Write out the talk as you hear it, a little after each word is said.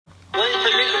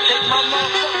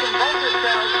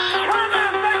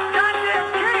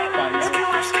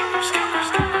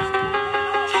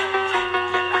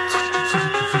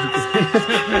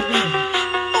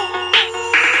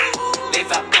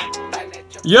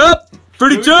Yep.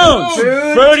 Fruity Tunes.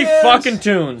 Fruity fucking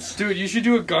Tunes. Dude, you should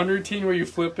do a gun routine where you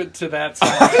flip it to that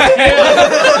side.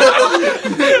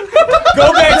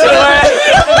 Go back to the last.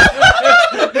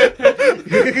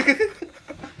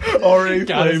 Already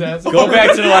Go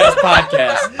back to the last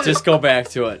podcast. Just go back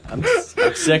to it. I'm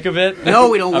sick of it. No,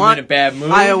 we don't want I'm in a bad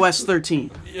mood. iOS 13.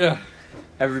 Yeah.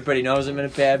 Everybody knows I'm in a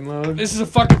bad mood. This is a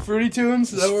fucking Fruity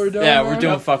Tunes? Is that what we're doing? Yeah, we're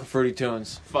doing fucking Fruity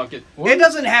Tunes. Fuck it. It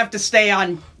doesn't have to stay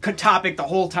on topic the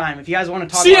whole time. If you guys want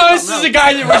to talk See, about this is something a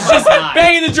guy that was just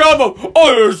banging the drum of,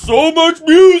 oh, there's so much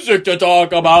music to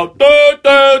talk about. Da,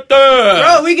 da,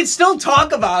 da. Bro, we can still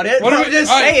talk about it. What I'm are we-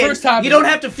 just all right, saying, first topic. you don't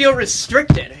have to feel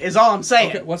restricted, is all I'm saying.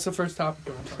 Okay, what's the first topic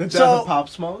you want to talk The about? death So- of Pop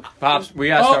Smoke. Pops, we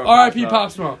gotta Oh, start with R.I.P. Pop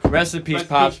Pop Smoke. Rest in peace, Rest in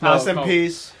Pop peace, Smoke. Rest in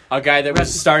peace. A guy that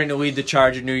was starting to lead the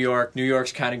charge in New York. New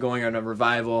York's kind of going on a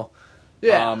revival.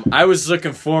 Yeah. I was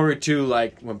looking forward to,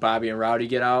 like, when Bobby and Rowdy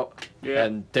get out. Yeah.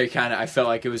 And they kind of, I felt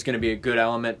like it was going to be a good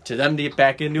element to them to get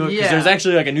back into it. Because Yeah. there's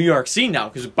actually, like, a New York scene now.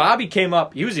 Because Bobby came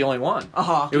up, he was the only one.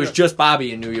 Uh-huh. It was just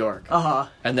Bobby in New York. Uh-huh.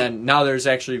 And then now there's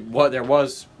actually, there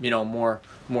was,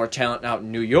 more talent out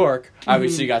in New York.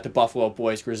 Obviously, you got the Buffalo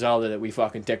Boys, Griselda, that we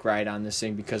fucking dick ride on this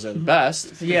thing because they're the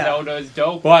best. Yeah. Zelda is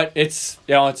dope. But it's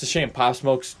a shame. Pop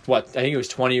Smoke's, I think he was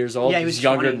 20 years old. Yeah, he was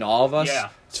younger 20. than all of us. Yeah.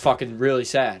 It's fucking really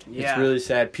sad. Yeah. It's really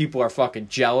sad. People are fucking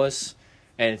jealous,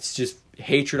 and it's just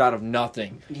hatred out of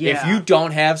nothing. Yeah. If you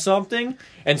don't have something,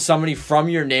 and somebody from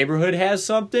your neighborhood has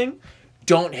something,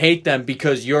 don't hate them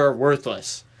because you're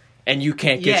worthless, and you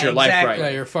can't get Yeah, your life exactly. right. Yeah,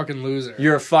 you're a fucking loser.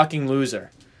 You're a fucking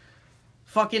loser.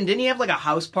 Fucking, didn't he have like a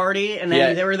house party and then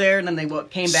Yeah. they were there and then they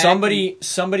came back? Somebody,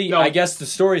 No. I guess the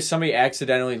story is somebody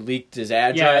accidentally leaked his Yeah,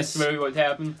 address. that's really what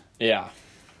happened. Yeah.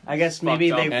 I guess maybe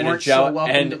Fucked they up. And weren't a gel- so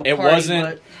welcome and to the it party.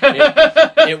 wasn't-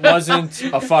 but It wasn't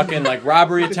a fucking, like,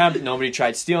 robbery attempt. Nobody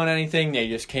tried stealing anything. They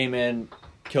just came in,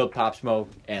 killed Pop Smoke,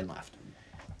 and left.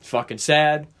 It's fucking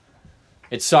sad.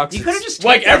 It sucks. You could've It's- just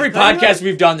like, taken every it, couldn't podcast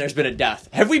we've done, there's been a death.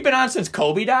 Have we been on since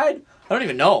Kobe died? I don't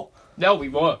even know. No, we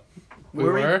were. We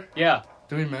Were we? were? Yeah.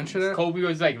 Did we mention it? Kobe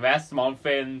was like last month,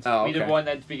 and Oh, we did okay. one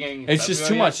at the beginning. of It's just too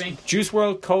February, I much. think. Juice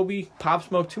WRLD, Kobe, Pop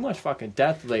Smoke, too much fucking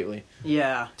death lately.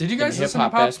 yeah. Did you guys In listen to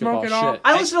hip-hop Pop Smoke basketball at all? shit.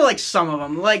 I listened to like some of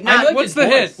them. Like, I not. like What's the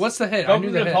voice. hit? What's the hit? I Welcome Oh, to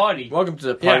knew the the hit. party. Welcome to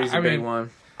the Yeah, party's I a big mean- one.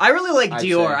 I really like I'd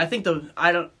Dior. say. I think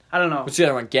I don't know. What's the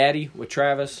other one? Gaddy with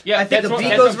Travis? Yeah, I think the that's beat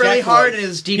what- goes that's what really Jack hard was. and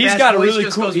his deep He's ass got a voice really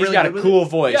just cool. goes He's really got a good with cool it.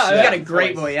 voice. Yeah, He's yeah. got a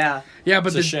great voice. voice, yeah. Yeah, but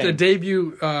It's a the shame.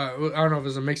 debut, I don't know if it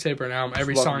was a mixtape or an album,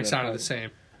 every Welcome song to the sounded party. the same.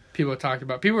 People were talking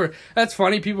about. That's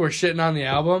funny. People were shitting on the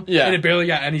album. Yeah. And it barely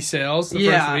got any sales the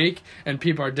Yeah. first week. And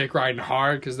people are dick riding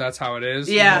hard because that's how it is.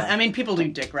 Yeah, I mean, people do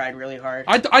dick ride really hard.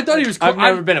 I thought he was cool. I've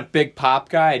never been a big pop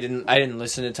guy. I didn't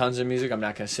listen to tons of music. I'm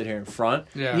not gonna sit here in front.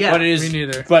 Yeah. Yeah. But it is. Me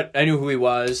neither. But I knew who he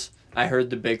was. I heard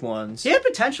the big ones. He had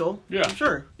potential. Yeah. I'm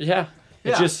sure. Yeah.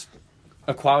 It's Yeah. just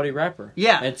a quality rapper.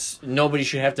 Yeah. It's nobody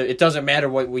should have to. It doesn't matter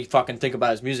what we fucking think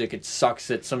about his music. It sucks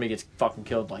that somebody gets fucking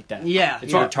killed like that. Yeah.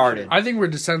 It's Yeah. retarded. I think we're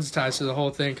desensitized to the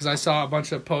whole thing because I saw a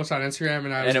bunch of posts on Instagram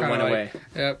and I was And it kinda went like, away.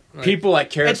 Yep. Like, People like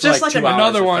cared It's for just like like 2 hours.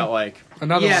 another it one. felt like.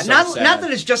 another Yeah, one. so not sad.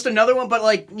 that it's just another one, but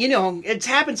like, you know, it's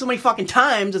happened so many fucking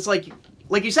times. It's like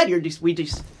you said, we're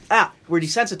desensitized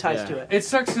Yeah. to it. It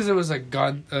sucks because it was like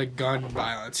gun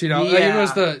violence, you know? Like it Yeah.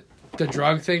 was the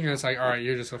drug thing, and it's like, all right,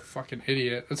 you're just a fucking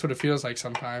idiot. That's what it feels like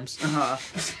sometimes. Uh-huh.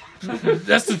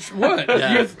 That's what?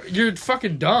 Yeah. You're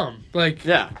fucking dumb. Like,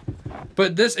 Yeah.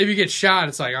 but this, if you get shot,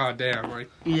 it's like, oh damn, like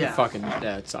Yeah. Fucking.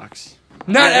 Yeah. It sucks.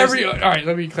 not Yeah, every. All right,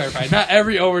 let me clarify. Not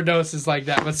every overdose is like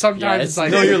that, but sometimes Yeah, it's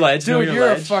like, know your ledge, dude, know your you're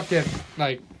ledge. a fucking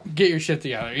like, get your shit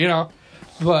together, you know?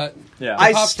 But Yeah.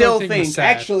 I Pop still Smoke thing was think,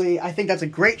 sad. actually, I think that's a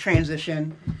great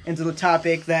transition into the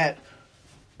topic that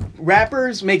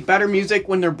rappers make better music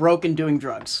when they're broke and doing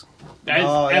drugs. that is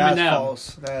Oh, that's Eminem.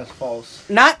 false. That's false.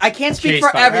 I can't speak Case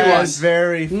for by everyone. That's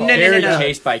very false. No, no, no, Very no.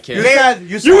 case by case. You said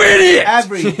idiot!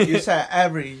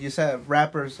 You said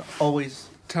rappers always.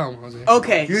 Tell him, Jose.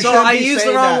 Okay, You so shouldn't I be used the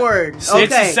saying wrong that. word. It's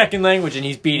his Okay, second language, and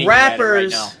he's beating me at it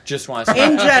Rappers right now. Just wants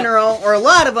in general, or a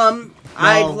lot of them,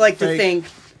 I'd like to fake. think,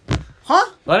 huh?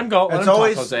 Let him go. Let It's him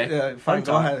always. talk, Jose. Yeah, fine. him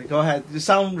Go talk. ahead. Go ahead. You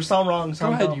sound wrong. Go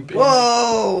Sound ahead, dumb. you bitch.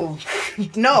 Whoa!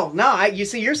 No, you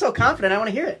see, you're so confident. I want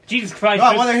to hear it. Jesus Christ! No,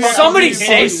 I wanna hear- Somebody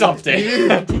say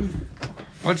something.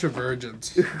 Bunch of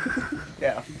virgins.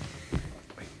 Yeah.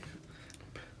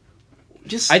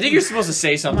 Just I think you're supposed to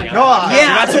say something. No, Yeah. You're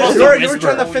not supposed you to were whisper.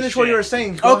 trying to finish what you were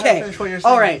saying. Go ahead, okay. finish what you were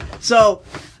saying. All right. So,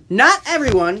 not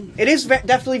everyone. It is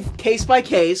definitely case by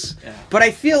case, Yeah. but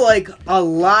I feel like a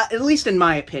lot, at least in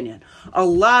my opinion, a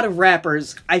lot of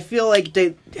rappers, I feel like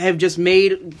they have just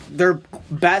made their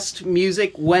best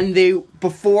music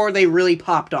before they really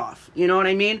popped off. You know what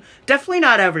I mean? Definitely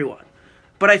not everyone.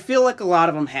 but I feel like a lot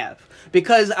of them have.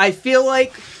 Because I feel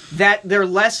like that they're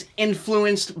less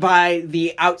influenced by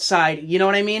the outside, you know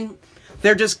what I mean?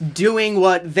 They're just doing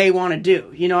what they want to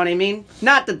do, you know what I mean?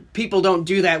 Not that people don't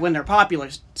do that when they're popular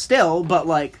still, but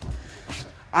like,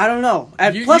 I don't know.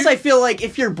 Plus, I feel like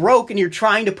if you're broke and you're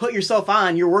trying to put yourself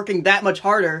on, you're working that much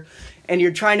harder, and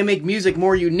you're trying to make music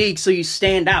more unique so you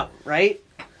stand out, right?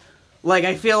 Like,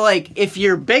 I feel like if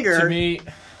you're bigger... To me,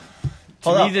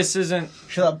 this isn't...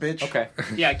 Shut up, bitch. Okay.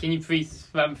 Yeah, can you please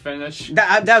let him finish?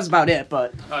 That was about it,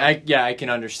 but... I can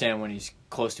understand when he's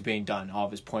close to being done. All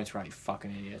of his points were on, you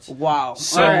fucking idiots. Wow.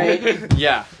 So, all right.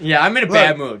 yeah, I'm in a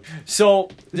bad mood. So,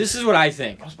 this is what I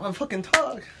think. I'm fucking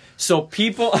talk. So,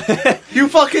 people... You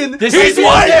fucking... He's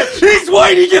white! He's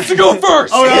white! He gets to go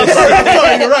first! Oh, no, I'm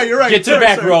sorry. You're right. Get to the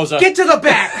back, Rosa. Get to the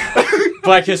back!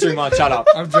 Black History Month, shut up.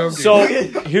 I'm joking. So,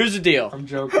 here's the deal. I'm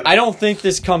joking. I don't think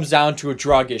this comes down to a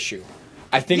drug issue.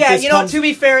 I think Yeah, this you know, comes... to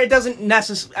be fair, it doesn't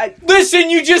necessarily... Listen,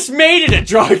 you just made it a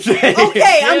drug thing.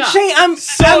 Okay, I'm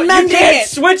So amending you can't it.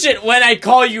 switch it when I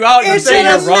call you out and It's say an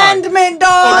you're wrong. amendment,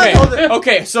 dog!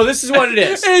 Okay, so this is what it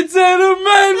is. It's an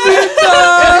amendment,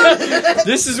 dog!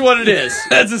 This is what it is.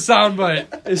 That's a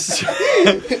soundbite. This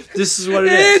is what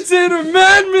it is. It's an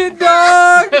amendment,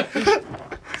 dog!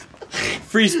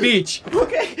 Free speech.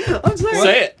 Okay, I'm sorry.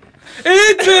 Say it.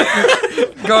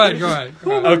 Go ahead.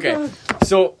 Okay,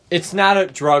 so it's not a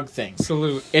drug thing.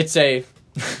 Salute. It's a...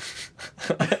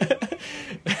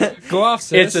 Go off,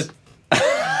 sis. It's a...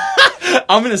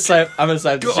 I'm gonna slap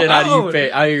the shit out of you,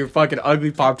 out of your fucking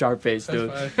ugly Pop-Tart face,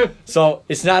 dude. So,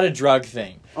 it's not a drug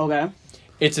thing. Okay.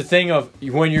 It's a thing of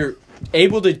when you're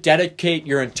able to dedicate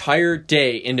your entire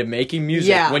day into making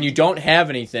music, when you don't have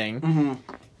anything,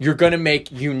 you're gonna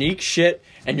make unique shit,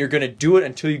 and you're gonna do it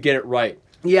until you get it right.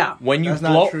 Yeah. When you That's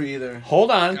blow... not true either.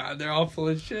 Hold on. God, they're all full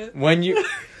of shit. When you...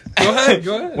 Go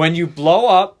ahead. When you blow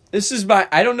up... This is my...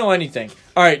 I don't know anything.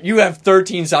 Alright, you have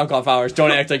 13 SoundCloud followers.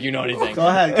 Don't act like you know anything. Go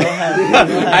ahead.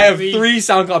 I have 3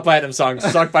 SoundCloud Platinum songs.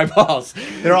 Suck my balls.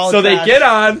 They're all so trash. they get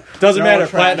on. Doesn't They're all matter.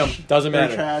 trash. Platinum. Doesn't They're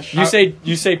matter. trash. You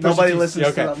say Pusha Nobody T. listens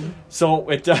Okay. to them. So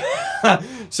it...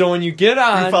 so when you get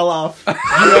on... You fell off.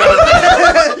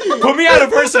 Put me on a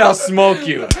person, I'll smoke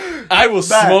you. I will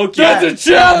smoke you. That's a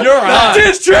challenge. You're on.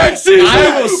 Diss track season.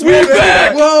 I will smoke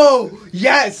back. Whoa!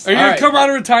 Yes! Are you gonna come out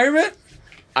of retirement?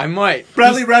 I might.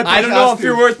 Bradley Red I don't know asked if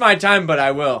you're you. worth my time, but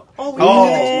I will.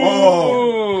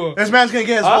 Oh. This man's gonna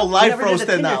get his whole life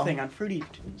roasted now. Thing on Fruity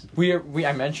Tunes.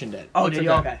 I mentioned it. Oh, did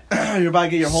you? Okay. You're about to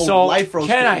get your whole So, life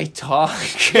roasted. can I talk?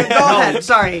 Go ahead.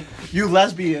 Sorry. You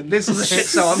lesbian. This is a shit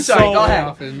show. I'm sorry. So- Go ahead.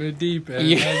 Off in the deep end.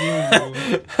 Yeah.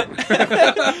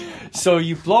 So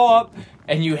you blow up,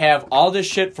 and you have all this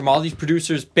shit from all these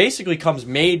producers basically comes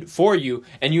made for you,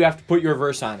 and you have to put your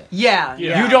verse on it. Yeah.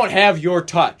 You don't have your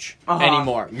touch Uh-huh.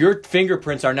 anymore. Your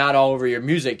fingerprints are not all over your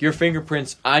music. Your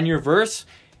fingerprints on your verse,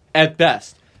 at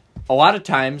best. A lot of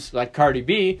times, like Cardi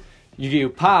B, you do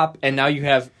pop, and now you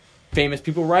have famous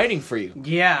people writing for you.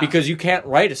 Yeah. Because you can't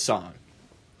write a song.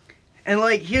 And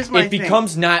like, here's my It thing.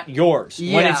 becomes not yours. When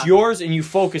Yeah. it's yours and you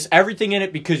focus everything in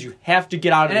it because you have to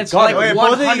get out of And the it's gutter. like Wait,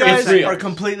 both of you 100 guys real. are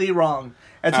completely wrong.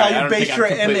 That's Alright, I how you don't base think your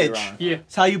I'm completely image. wrong. Yeah.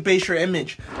 That's how you base your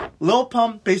image. Lil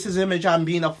Pump based his image on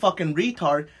being a fucking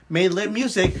retard, made lit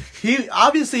music. He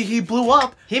blew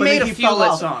up. He but made then a few fell lit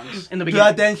off. songs in the beginning.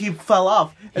 But then he fell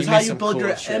off. That's made how you some build cool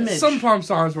your shit. image. Some Pump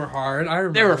songs were hard. I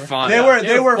remember. They were fun. They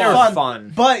were fun.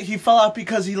 fun. But he fell off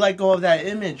because he let go of that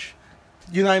image.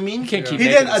 You know what I mean? You can't keep he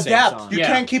making didn't the same adapt. song. You Yeah.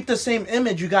 can't keep the same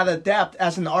image. You gotta adapt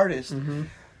as an artist.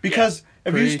 Because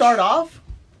if you Preach. start off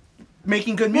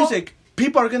making good music,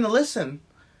 people are gonna listen.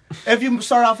 If you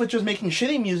start off with just making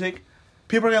shitty music,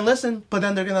 people are gonna listen, but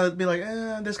then they're gonna be like,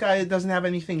 this guy doesn't have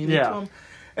anything unique to him.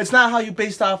 It's not how you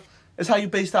based off. It's how you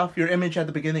based off your image at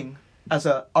the beginning as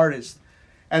an artist,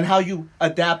 and how you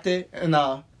adapt it and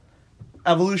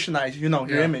evolutionize. Your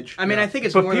Yeah. image. I mean, I think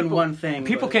it's But more than people- one thing.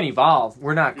 People but- can evolve.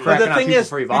 We're not But cracking the on thing people is,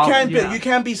 for you evolving.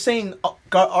 can't be saying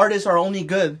artists are only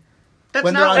good. That's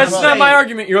when not they're what on I'm That's drugs. not saying. my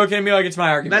argument. You're looking at me like it's my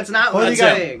argument. That's not What what do I'm you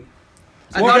got? saying.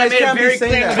 I Well, thought you I guys made it can't be very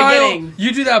saying clear in the that. Kyle, beginning.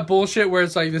 you do that bullshit where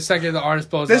it's like the second the artist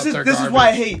blows This up, is they're this is garbage. why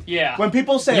I hate. Yeah. When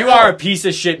people say You are a piece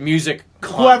of shit music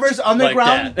cunt whoever's like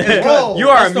underground that. is good. You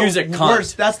are That's a the music cunt.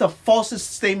 worst. That's the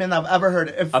falsest statement I've ever heard.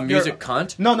 If A you're- music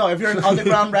cunt? No. If you're an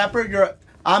underground rapper, you're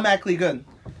automatically good.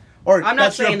 Or I'm not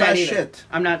that's saying your that best either. shit.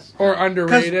 I'm not. Or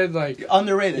underrated, like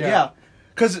Underrated, Yeah. yeah.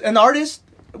 Because an artist,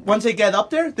 once they get up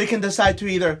there, they can decide to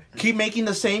either keep making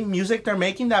the same music they're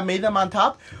making that made them on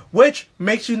top, which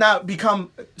makes you not become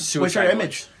with Suicide your Boys.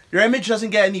 image. Your image doesn't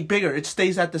get any bigger. It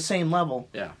stays at the same level.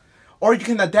 Yeah. Or you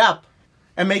can adapt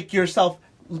and make yourself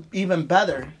even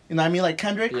better. You know what I mean? Like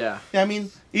Kendrick. Yeah. You know what I mean?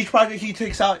 Each project he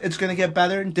takes out, it's gonna get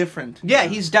better and different. Yeah,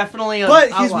 he's definitely a But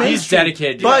he's outlier. He's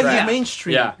dedicated to But his he's craft.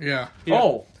 mainstream. Yeah.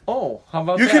 Yeah. Oh, how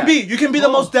about You that? can be the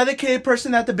most dedicated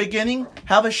person at the beginning,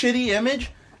 have a shitty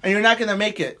image, and you're not gonna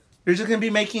make it. You're just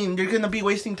gonna be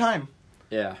wasting time.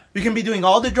 Yeah. You can be doing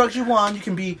all the drugs you want. You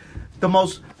can be the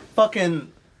most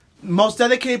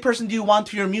dedicated person you want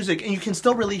to your music, and you can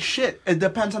still release shit. It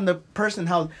depends on the person,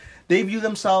 how they view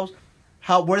themselves,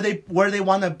 where they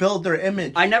want to build their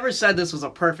image. I never said this was a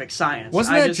perfect science.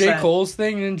 Wasn't I that just J. said- Cole's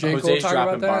thing? Didn't J. Cole Jose's talk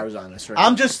dropping about that? bars on us right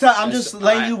I'm just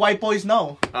letting you white boys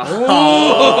know. Okay,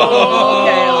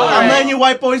 all I'm right. letting you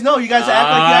white boys know. You guys act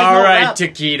like you guys know All right, rap.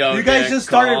 Taquito. You guys just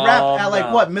started rap Calm at like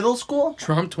down. what, middle school?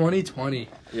 Trump 2020.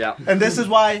 Yeah. And this is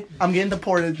why I'm getting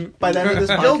deported by the end of this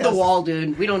podcast. Build the wall,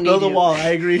 dude. We don't need Build the you. wall. I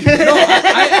agree.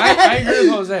 I agree with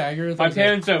Jose. I agree with My Jose.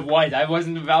 parents are white. I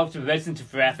wasn't allowed to listen to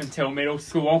rap until middle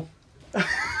school.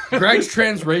 Greg's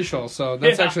transracial, so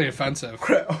that's Yeah. actually offensive.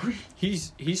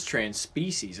 He's trans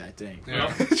species, I think.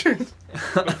 Yeah.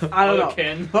 I don't know.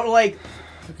 Ken. But like,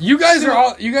 You guys are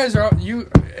all.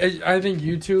 I think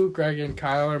you two, Greg and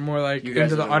Kyle, are more like You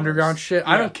guys into are the the underground ones. shit.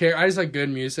 I don't care. I just like good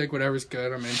music. Whatever's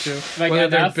good, I'm into. Like Whether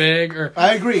they're NF? big or.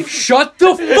 I agree. Shut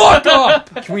the fuck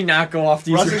up. Can we not go off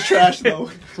these? Russ is trash though.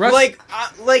 Russ-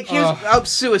 here's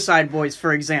Suicide Boys,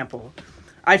 for example.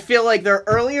 I feel like their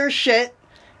earlier shit,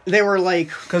 they were like,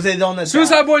 Because they don't adapt.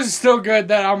 Suicide Boys is still good.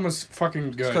 That album was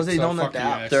fucking good. 'cause they don't fuck you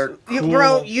adapt. guys. They're cool.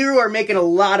 bro, you are making a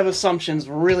lot of assumptions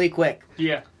really quick.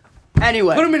 Yeah.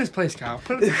 Anyway, Put him in his place, Kyle.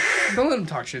 Don't let him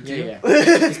talk shit to you. Yeah.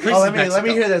 His place Oh, is let me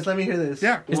Mexico. hear this. Let me hear this.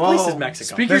 Yeah. His Whoa. place is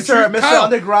Mexico. Speak your Mr. truth, Mr. Kyle.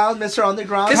 Underground, Mr.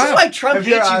 Underground. this is Kyle, why Trump if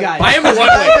hates you you're guys. Buy him a one way.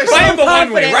 They're so Buy him a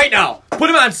one way confident. right now. Put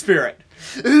him on Spirit.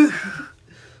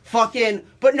 Fucking,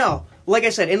 but no, like I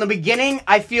said, in the beginning,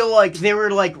 I feel like they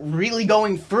were like really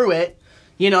going through it.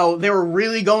 You know, they were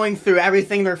really going through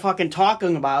everything they're fucking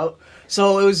talking about.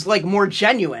 So it was like more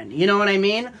genuine. You know what I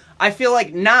mean? I feel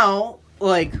like now,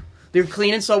 like, they're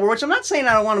clean and sober, which I'm not saying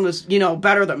I don't want them to, you know,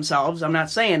 better themselves. I'm not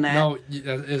saying that. No,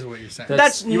 that is what you're saying.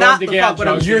 That's You not want the to get fuck on what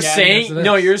I'm drugs You're again? saying yes, it is.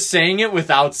 no. You're saying it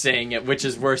without saying it, which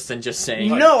is worse than just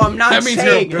saying it. No, I'm not That means you're a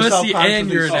saying. pussy self-consciously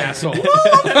and you're an sober.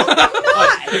 asshole.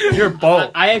 You're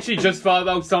both. I actually just thought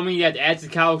about something that adds to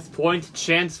Kyle's point.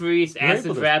 Chance released You're able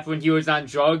acid to- rap when he was on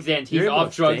drugs, and he's You're able off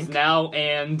to drugs think. now,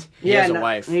 and He has a no,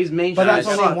 wife. He's mainstream. But that's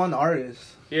as only fuck. one artist.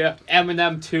 yeah,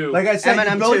 Eminem too. Like I said,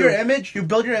 Eminem you build too. your image. You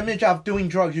build your image off doing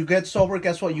drugs. You get sober.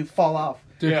 Guess what? You fall off.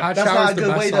 Dude, Yeah. Hot That's Shower's not a the good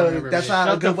best way song to. ever That's made. not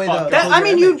a Shut good the way fuck to. up. build I your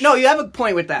mean, image. you have a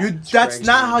point with that. That's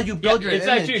not how you build your it's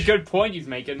image. actually a good point he's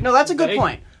making. No, that's a good Like,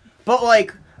 point. But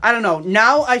like, I don't know.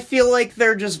 Now I feel like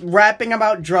they're just rapping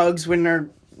about drugs when they're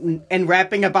and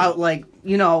rapping about like,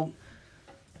 you know,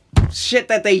 shit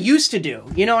that they used to do.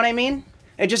 You know what I mean?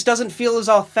 It just doesn't feel as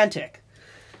authentic.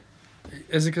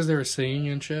 Is it because they were singing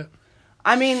and shit?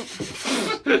 I mean,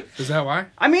 Is that why?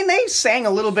 they sang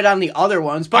a little bit on the other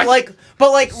ones, but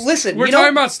listen, We're you know,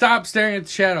 talking about Stop Staring at the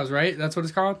Shadows, right? That's what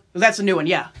it's called? that's a new one,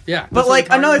 yeah. Yeah. But that's what like we're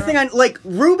talking another about. thing, like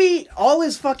Ruby, all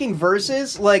his fucking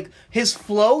verses, like his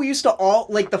flow used to all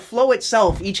like the flow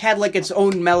itself each had like its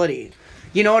own melody.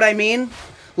 You know what I mean?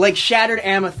 Like Shattered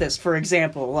Amethyst, for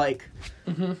example. Like,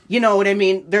 you know what I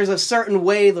mean? There's a certain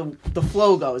way the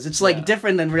flow goes. It's like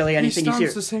different than really He anything you sounds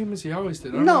hear. the same as he always did.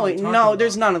 I don't know No, what you're no, talking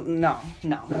there's about.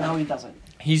 no, he doesn't.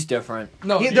 He's different.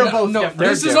 No, They're both no. different.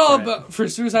 This They're is all different. about for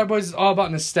Suicide Boys. It's all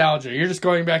about nostalgia. You're just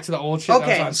going back to the old shit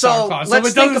Okay, that was so on SoundCloud. So let's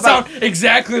if it doesn't think about- sound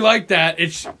exactly like that,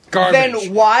 it's garbage.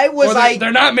 Then why was Or they're, I?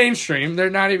 They're not mainstream. They're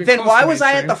not even. Then close why to was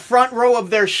I at the mainstream. front row of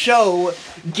their show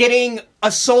getting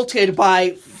assaulted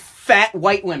by fat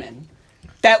white women?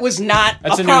 That was not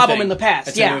That's a a new problem thing. in the past.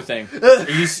 That's yeah. a new thing.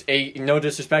 No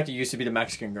disrespect, it used to be the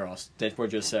Mexican girls that were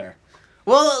just there.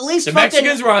 Well, at least The fucking.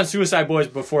 Mexicans were on Suicide Boys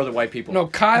before the white people. No,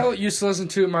 Kyle used to listen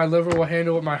to "My Liver Will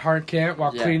Handle What My Heart Can't"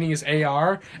 while Yeah. cleaning his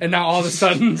AR, and now all of a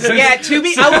sudden, Yeah, I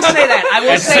will say that. I will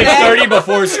At say that. 6:30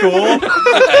 before school,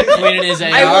 cleaning his AR.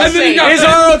 I will And then say you got His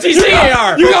ROTC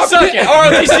AR. you got Suck it.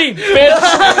 ROTC, bitch.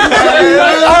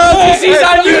 ROTC's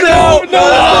on you now. No.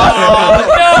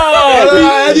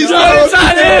 He's It's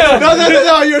on him.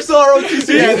 No, you're so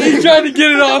ROTC. he tried to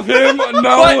get it off him.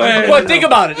 No way. But think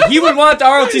about it. He would want the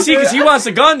ROTC because he wants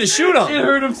a gun to shoot him. It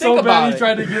hurt him so Think bad. about He it.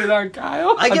 tried to get it on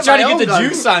Kyle. I I'm get trying my to own get the gun.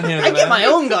 juice on him. I get man. my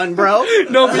own gun, bro.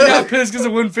 No, but he got pissed because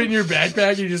it wouldn't fit in your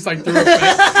backpack. You just like threw it.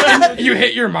 And you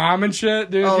hit your mom and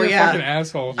shit, dude. Oh, You're yeah. a fucking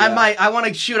asshole. I want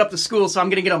to shoot up the school, so I'm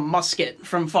gonna get a musket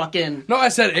from fucking. No, I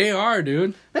said AR,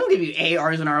 dude. They don't give you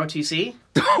ARs in ROTC.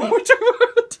 We're talking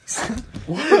about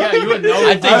Yeah, you would know.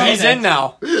 I think he's in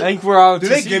now. think we're all. Do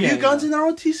they give you guns in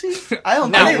ROTC? I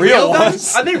don't know. Not real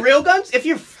ones. Are they real guns? If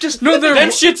you're just No, they're Them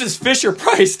shits is Fisher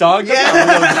Price, dog. Yeah.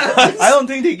 I don't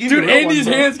think they give Dude, you real Andy's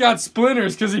ones, hands got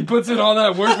splinters because he puts in all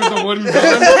that work with the wooden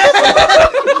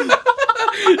gun.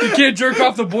 You can't jerk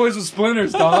off the boys with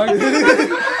splinters, dog.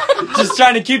 Just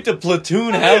trying to keep the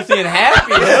platoon healthy and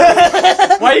happy,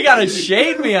 dude. Why you gotta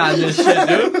shade me on this shit,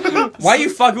 dude? Why you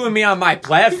fucking with me on my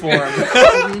platform?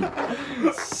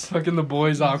 Sucking the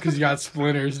boys off because you got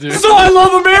splinters, dude. So I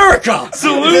love America!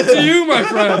 Salute to you, my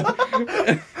friend.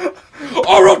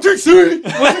 ROTC!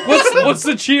 What's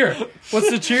the cheer? What's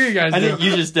the cheer you guys I do? think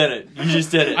you just did it. You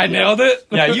just did it. I nailed it?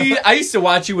 Yeah, I used to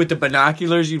watch you with the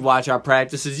binoculars. You'd watch our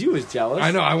practices. You was jealous.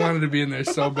 I know, I wanted to be in there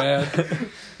so bad.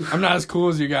 I'm not as cool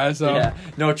as you guys, though. Yeah,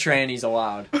 no trannies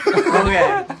allowed.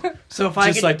 okay. So if I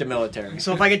Just could, like the military.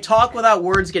 so if I could talk without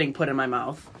words getting put in my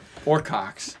mouth, Or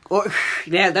cocks. or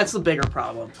yeah, that's the bigger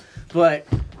problem. But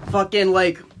fucking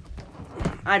like,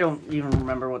 I don't even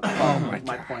remember what the fuck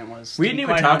my point was. We to didn't be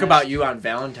even quite talk honest. about you on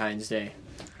Valentine's Day.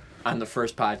 On the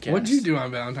first podcast. What'd you do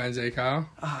on Valentine's Day, Kyle?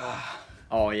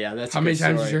 Oh, yeah, that's How a many good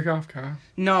times did story. you jerk off, Kyle?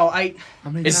 No, I. How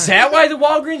many Is times? that why the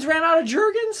Walgreens ran out of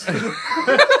Jergens?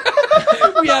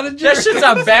 We had a jerk. That shit's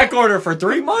on back order for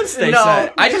 3 months, they No.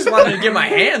 said. I just wanted to get my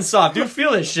hands soft. Dude,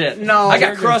 feel this shit. No. I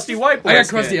got crusty white boy I got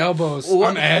skin. crusty elbows.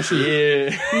 What? I'm ashy.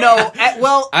 Yeah. No,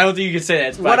 well, I don't think you can say that.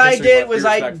 It's what Black I History did Month. was Be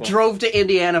I respectful. drove to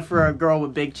Indiana for a girl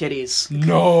with big titties.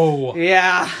 No.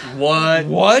 Yeah. What?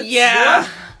 What? Yeah.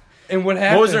 And what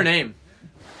happened? What was her name?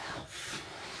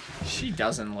 She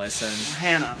doesn't listen.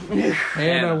 Hannah. Hannah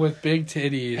Hannah. with big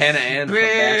titties. Hannah Ann from Big.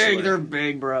 Bachelor. They're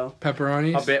big, bro.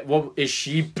 Pepperonis. A bit. Well, is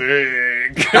she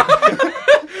big?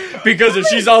 Because if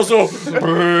she's also big,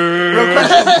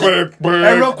 then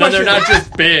they're question. not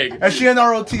just big. Is she an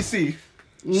ROTC?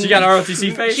 She got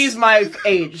ROTC face. She's my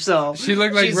age, so She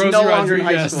looked like she's Rosie no longer in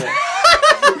high Rodriguez. school.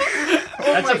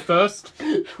 That's a first.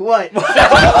 What?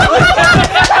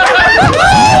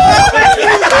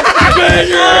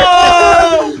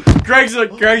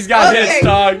 Greg's got Okay, hits,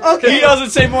 dog. okay. He doesn't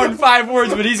say more than 5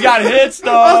 words, but he's got hits,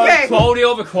 dog. Okay. Quality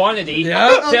over quantity.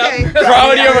 Yeah. Okay.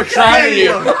 Quality over quantity.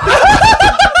 There you go.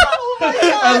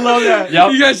 I love that.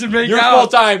 Yep. You guys should make You're out. full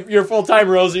time. You're full time,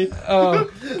 Rosie. Oh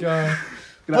god.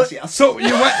 Gracias. So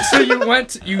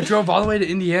you drove all the way to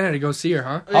Indiana to go see her,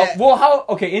 huh? How?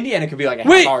 Okay, Indiana could be like a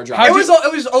Wait, half-hour drive. how'd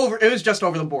It was just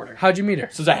over the border. How'd you meet her?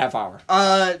 So it's a half hour.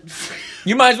 Uh,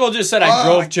 You might as well just said I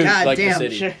drove to God like damn, the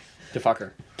city shit. to fuck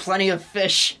her. Plenty of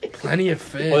fish. Plenty of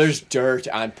fish. Well, there's dirt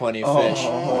on Plenty of Fish.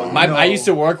 I used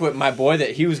to work with my boy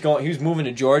that he was moving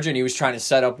to Georgia and he was trying to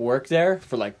set up work there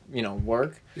for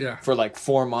work yeah. for like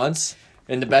 4 months.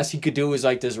 And the best he could do was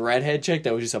like this redhead chick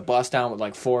that was just a bust down with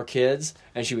like 4 kids,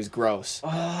 and she was gross.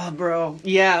 Oh, bro.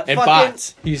 Yeah. And fucking,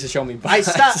 bots. He used to show me bots. I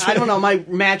stopped. I don't know. My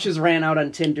matches ran out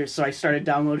on Tinder, so I started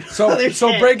downloading. So other so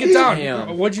shit. break it down.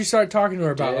 Damn. What'd you start talking to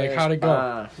her about? Like how'd it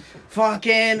go?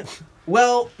 Fucking.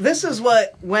 Well, this is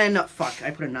when. Fuck,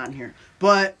 I put a knot in here.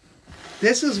 But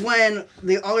this is when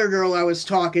the other girl I was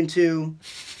talking to.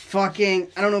 Fucking.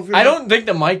 I don't know if you're. I don't think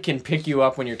the mic can pick you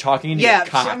up when you're talking into Yeah. your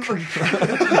cock. Fair.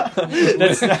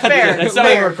 That's not what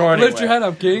fair. we're recording. Lift your head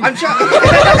up, King. I'm trying.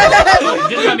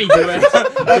 Just let me do it.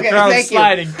 Okay, Ground thank you.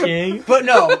 sliding, king. But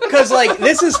no, because like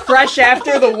this is fresh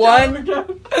after the one.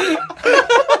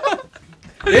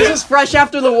 This is fresh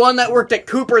after the one that worked at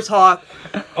Cooper's Hawk.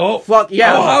 Oh. Fuck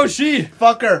yeah. Oh, how's she?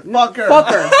 Fuck her. Fuck her. Fuck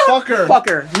her. Fuck her. Fuck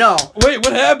her. No. Wait,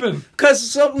 what happened?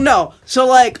 So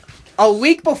like a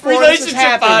week before this Relationship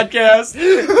happened, podcast.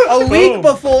 a week Boom.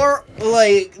 before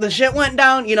like the shit went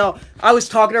down, I was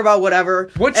talking to her about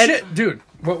whatever. What and- shit? Dude,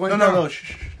 what went No, down? no, no.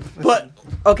 Shh. But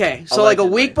okay, so like a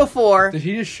Allegedly. week before, Did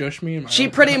he just shush me? In my she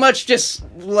own pretty country? much just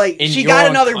like In she your got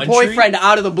own another country? boyfriend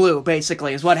out of the blue.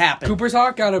 Basically, is what happened. Cooper's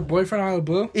Hawk got a boyfriend out of the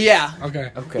blue? Yeah.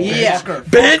 Okay. Okay. Yeah. Fuck her.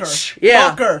 Bitch! Fuck her. Yeah.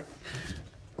 Fuck her.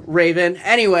 Raven.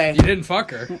 Anyway, You didn't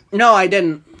fuck her. no, I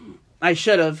didn't. I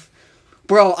should have.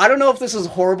 Bro, I don't know if this is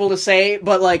horrible to say,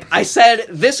 but like I said,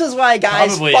 this is why guys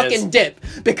Probably fucking is. dip.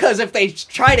 Because if they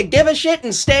try to give a shit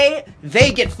and stay,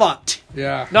 they get fucked.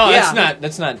 Yeah. No, Yeah.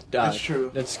 that's not. That's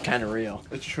true. That's kind of real.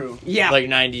 It's true. Yeah. Like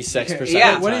 96%.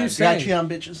 Yeah. Of the What are you time. saying? Got you on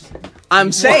bitches.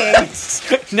 I'm saying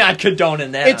Not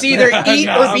condoning that. it's either eat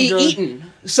No, or I'm be good.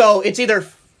 eaten. So it's either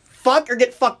fuck or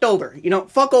get fucked over.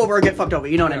 Fuck over or get fucked over.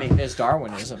 You know what I mean? It's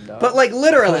Darwinism, though. But like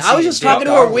literally, I was just Pussy, talking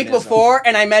to her a week Darwinism. before,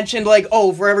 and I mentioned like,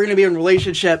 oh, if we're ever gonna be in a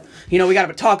relationship, we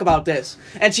gotta talk about this.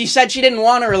 And she said she didn't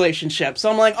want a relationship, so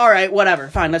I'm like, all right, whatever,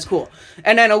 fine, that's cool.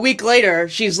 And then a week later,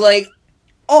 she's like,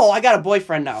 oh, I got a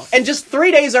boyfriend now. And just 3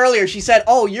 days earlier, she said,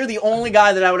 oh, you're the only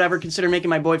guy that I would ever consider making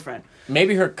my boyfriend.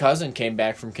 Maybe her cousin came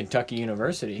back from Kentucky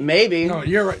University. Maybe. No,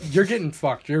 you're right. You're getting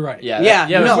fucked. You're right. Yeah,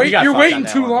 no, You're waiting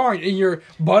too long, and you're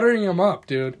buttering them up,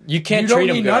 dude. You can't You treat don't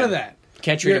them need good. none of that.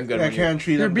 Can't treat them good. I can't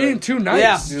treat You're them being good. too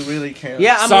nice. Yeah. You really can't.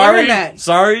 Yeah, I'm sorry, learning that.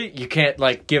 sorry. You can't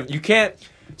give.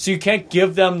 So you can't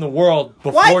give them the world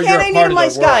before Why you're can't a I part name of my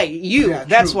the sky? world. You. Yeah,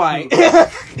 That's true, why.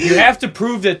 You have to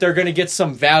prove that they're going to get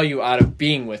some value out of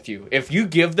being with you. If you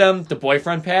give them the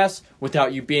boyfriend pass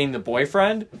without you being the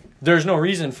boyfriend, there's no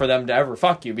reason for them to ever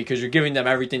fuck you because you're giving them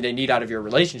everything they need out of your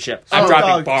relationship. I'm dropping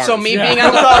dog. bars. So me Yeah. being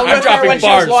on the phone I'm with her dropping when she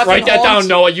was bars. walking Write that home. down,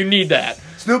 Noah. You need that.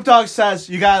 Snoop Dogg says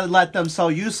you gotta let them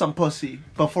sell you some pussy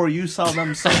before you sell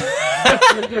them some.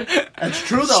 That's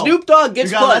true though. Snoop Dogg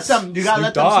gets you gotta puss. let them. You gotta Snoop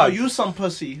let them sell Dogg. you some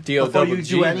pussy D.O. before you double do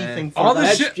G, anything man. for All them.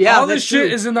 this That's- shit. yeah, all this that's shit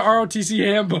true. is in the ROTC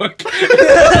handbook.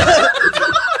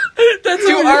 That's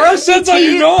Do how ROCT That's how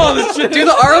you know all this shit. Do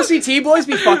the ROCT boys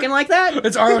be fucking like that?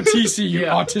 It's ROTC, you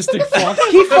autistic fuck.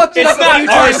 He fucked it It's up a few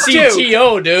not times too.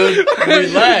 RCTO, dude.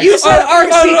 Relax. You said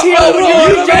RCTO when you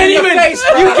You can't can't even even. face,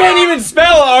 bro. You can't even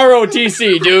spell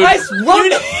ROTC, dude. I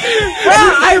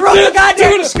wrote the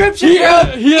goddamn description,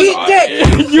 bro. Eat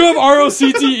dick. You have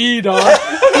ROCTE, dog.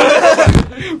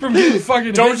 From getting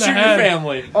fucking Don't hit in shoot the your head.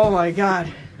 family. Oh my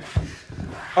god.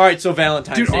 All right, so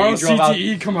Valentine's Dude, Day. You drove out.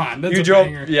 ROCTE, come on. That's You a drove.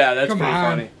 banger. Yeah, that's Come pretty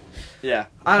on. funny. Yeah,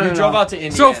 I don't you drove know. out to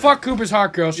Indiana. So fuck Cooper's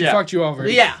hot girl. She Yeah. fucked you over.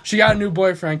 Yeah. She got a new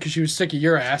boyfriend because she was sick of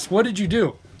your ass. What did you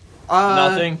do?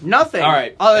 Nothing. Nothing. All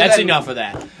right, Other that's than- enough of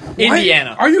that.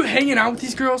 Indiana. Are you hanging out with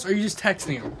these girls or are you just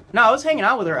texting them? No, I was hanging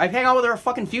out with her. I've hung out with her a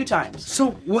fucking few times.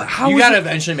 So what? How You is gotta it?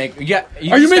 eventually make. Are you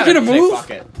just making gotta a say move? Fuck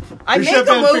it. I You made should've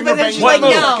the been move, finger and then banging she's What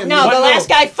like, move? no, What the last move?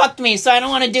 guy fucked me, so I don't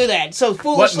want to do that. So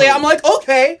foolishly, move? I'm like,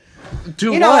 okay.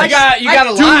 Do You know, what? You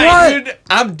gotta do lie, what? dude.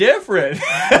 I'm different.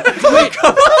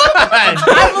 Come on.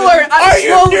 I've learned. Are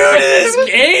you new to this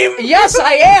game? Yes,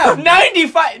 I am.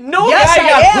 95. No Yes, guy I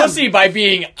got am. pussy by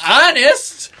being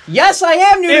honest. Yes, I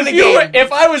am new to the game.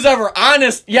 If I was ever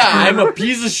honest, yeah, I'm a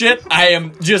piece of shit. I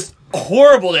am just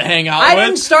horrible to hang out I with.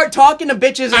 didn't start talking to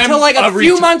bitches until like a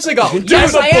few months ago.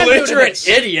 Yes, I'm I a am new to belligerent this.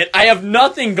 idiot. I have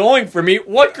nothing going for me.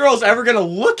 What girl's ever gonna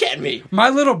look at me? My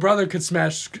little brother could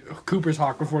smash Cooper's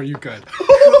hawk before you could.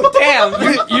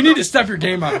 Damn. You need to step your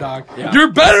game up, dog.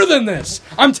 You're better than this.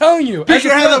 I'm telling you. Put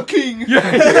your hand up, King.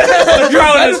 The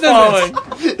crown is falling.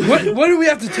 What do we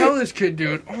have to tell this kid,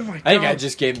 dude? Oh my god. I think I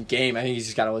just gave him game. I think he's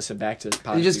just gotta listen back to this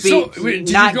podcast. You just be wait,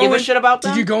 did not you go give a in- shit about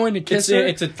them? Did you go in to kiss her?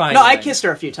 It's a fine. No, I line. kissed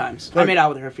her a few times. I made out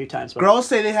with her a few times. But Girls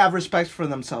say they have respect for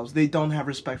themselves. They don't have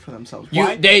respect for themselves.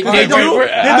 Why? They Because do. don't-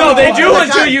 No, they do the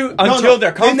until guy. you No, until no.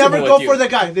 they're They comfortable never with go you. for the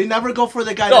guy. They never go for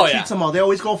the guy Oh, that yeah. treats them all. They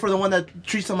always go for the one that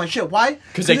treats them like shit. Why?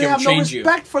 'Cause they can have change no you.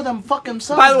 respect for them fucking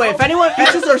selves. By the way, bro. if anyone-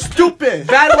 bitches are stupid.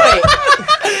 by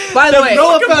the way,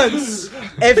 No offense.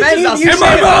 if any of you And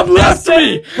my say, mom left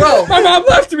me! bro, My mom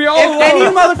left me all if any of you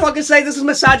alone! motherfuckers say this is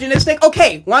misogynistic,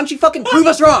 okay, why don't you fucking prove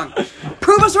us wrong?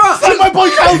 Prove us wrong. Suck my boy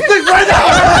Kyle's dick right now.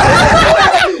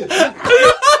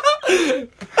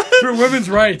 For women's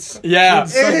rights. Yeah,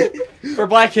 for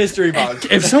Black History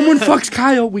Month. If someone fucks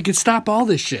Kyle, we can stop all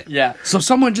this shit. Yeah. So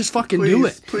someone just fucking do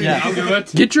it. Please. Yeah. I'll do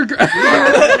it. Get your... Greg.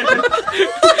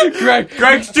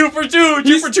 Greg's 2 for 2.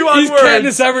 2 for 2 on He's words.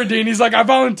 Katniss Everdeen. He's like, I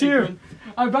volunteer.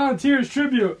 I volunteer as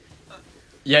tribute.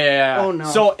 Yeah. Oh, no.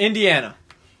 So Indiana.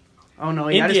 Oh no,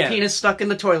 he got his Indiana. penis stuck in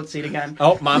the toilet seat again.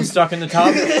 Oh, mom's stuck in the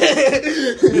tub.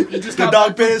 The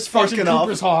dog bit is Fucking fucking off.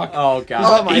 Cooper's hawk. Oh god.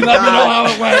 Oh my He let me know god.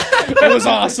 how it went. It was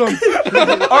awesome.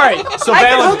 All right. So I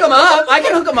can hook him up. I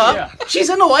can hook him up. Yeah. She's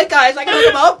into white guys. I can hook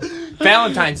him up.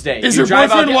 Valentine's Day. Is You her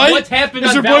drive out boyfriend there- white? What's happened Is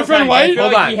on your boyfriend Valentine's white? Day? I feel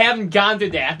Hold like on. we haven't gone to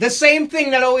that. The same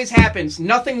thing that always happens.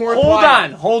 Nothing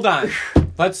worthwhile. Hold on.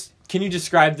 Can you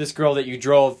describe this girl that you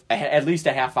drove at least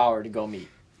a half hour to go meet?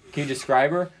 Can you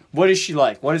describe her? What is she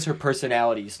like? What is her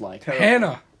personality like?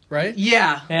 Hannah, right?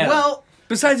 Yeah. Yeah. Well,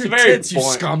 Besides your Very tits, you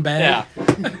boring. scumbag. Yeah.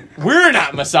 We're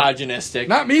not misogynistic.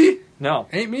 Not me. No.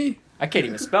 Ain't me. I can't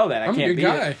even spell that. I I'm a can't good be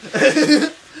guy.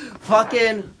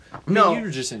 fucking no. You're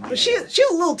just in. She's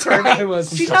a little I curvy.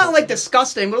 wasn't She's talking not like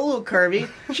disgusting, but a little curvy.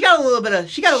 She got a little bit of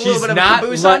She's a not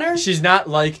caboose on her. like she's not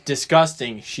like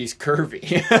disgusting. She's curvy.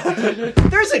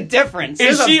 There's a difference.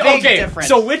 Is There's she a big okay? difference.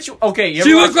 So which okay? You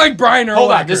She ever looked watch- like Brian Urlacher.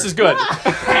 Hold on, this is good.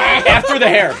 After the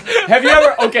hair, have you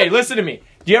ever? Okay, listen to me.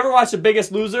 Do you ever watch The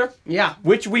Biggest Loser? yeah.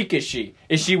 Which week is she?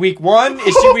 Is she week 1?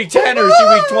 Is she week 10? Or is she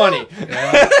week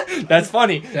 20? That's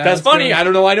funny. That's that's funny. good. I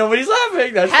don't know why nobody's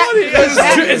laughing. That's Ha-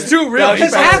 funny. It's too real.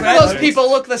 Because half of those people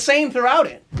look the same throughout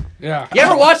it. Yeah. You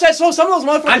ever watch that show? Some of those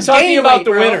motherfuckers I'm talking gain about weight,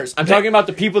 the bro. winners. I'm talking about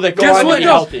the people that go Guess on to what? be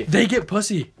No, healthy. they get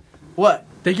pussy. What?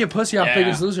 They get pussy off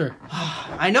Biggest Loser.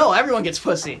 I know, everyone gets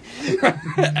pussy.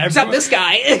 Except this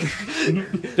guy.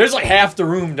 There's like half the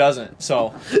room doesn't,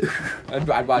 so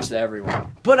I'd watch that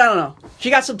everyone. But I don't know. She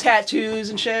got some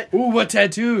tattoos and shit. Ooh, what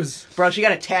tattoos? Bro, she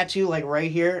got a tattoo like right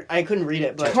here. I couldn't read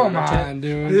it, but... Come on,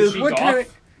 dude. What kind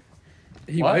of...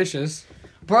 He wishes.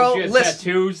 Bro, she has listen.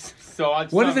 tattoos, so I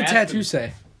just What did the tattoo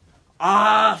say?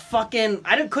 Fucking...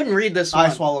 I couldn't read this one. I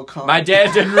swallow cum. My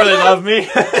dad didn't really love me.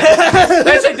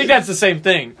 I think that's the same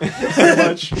thing.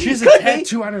 She has a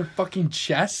tattoo on her fucking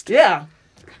chest? Yeah.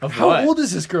 Of How what? old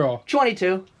is this girl?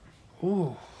 22.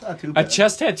 Ooh, Not too A bad.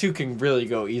 chest tattoo can really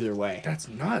go either way. that's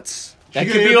nuts. That She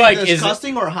could could be either like,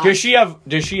 disgusting or hot. does she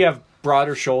have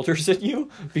broader shoulders than you?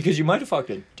 Because you might have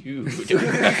fucked a dude.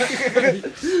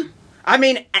 I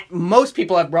mean, most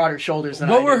people have broader shoulders than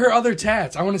I What do. were her other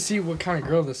tats? I want to see what kind of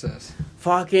girl this is.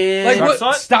 Fucking... Like, Truck what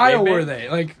slut? style Ray-Ban? were they?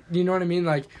 Like, you know what I mean?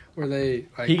 Like, were they...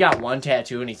 Like, He got one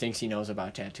tattoo and he thinks he knows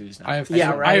about tattoos now. I have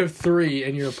Yeah, right. I have 3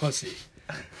 and you're a pussy.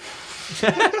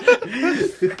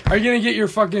 Are you gonna get your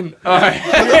fucking...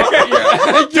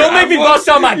 Don't make me bust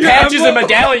out my patches and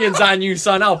medallions on you,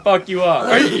 son. I'll fuck you up.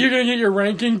 You're gonna get your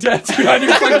ranking tattoo on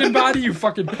your fucking body, you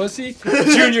fucking pussy?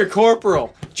 Junior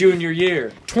corporal, junior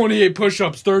year. 28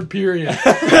 push-ups, 3rd period.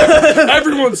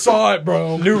 Everyone saw it,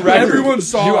 bro. New record. Everyone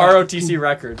saw New it. ROTC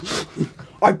record.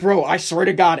 Bro, I swear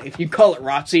to God, if you call it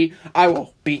ROTC, I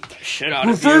will beat the shit out of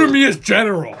you. Refer to me as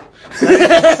General.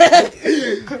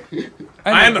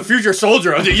 I am a future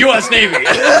soldier of the U.S. Navy.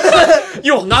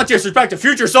 You will not disrespect a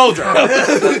future soldier.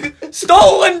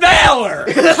 Stolen valor.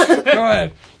 Go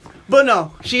ahead. But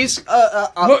no, she's,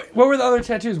 What were the other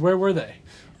tattoos? Where were they?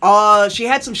 she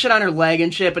had some shit on her leg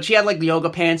and shit, but she had, like, yoga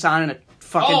pants on and a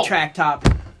fucking track top.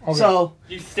 Okay. So,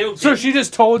 You still So she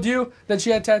just told you that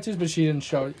she had tattoos, but she didn't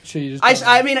show. She just.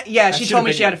 I mean, yeah, she told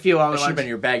me she had a few That other should have been ones.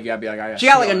 your bag. You gotta be like, I gotta She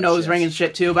got, see like, a all that nose shit. ring and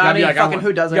shit, too, but You I gotta be mean, like, fucking who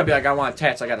You doesn't? gotta be like, I want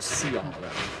tats. I gotta see all of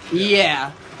that.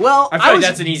 Yeah. Well, I feel like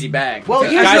that's an easy bag. Well, I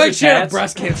here's feel Guys like with she had a tats.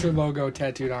 breast cancer logo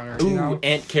tattooed on her. You know? Ooh,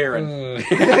 Aunt Karen.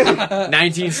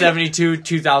 1972,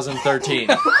 2013.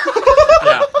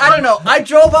 Yeah. I don't know. I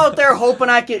drove out there hoping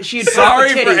she'd pop a Sorry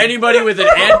titty. for anybody with an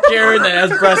Aunt Karen that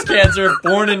has breast cancer,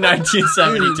 born in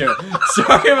 1972.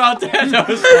 Sorry about that. That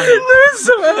was funny.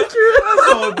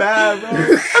 so bad,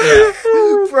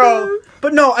 bro. Bro.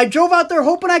 But no, I drove out there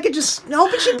hoping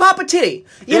she'd pop a titty.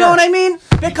 You know what I mean?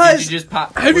 Because Did you just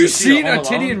pop? Have were you seeing seen it a all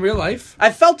titty along? in real life?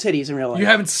 I felt titties in real life. You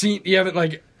haven't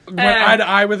like went eye to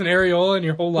eye with an areola in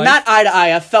your whole life. Not eye to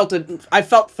eye. I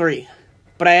felt 3.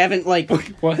 But I haven't, like...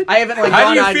 What? I haven't, like, How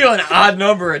do you gone feel an odd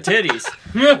number of titties?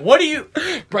 What do you?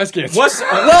 Breast cancer. What's? No,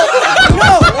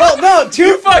 2...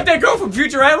 You fucked that girl from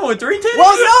Futurama with 3 titties?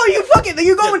 Well, no,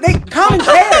 they come in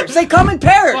pairs. They come in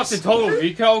pairs. Fuck the Total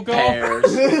Recall girl?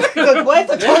 Pairs. What?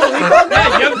 The Total Recall?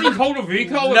 Yeah, you ever seen Total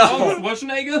Recall with No. Arnold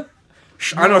Schwarzenegger?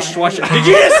 Arnold Schwarzenegger. Did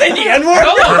you just say the N-word?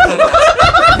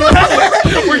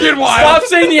 We're getting wild. Stop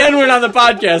saying the N-word on the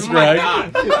podcast, Oh my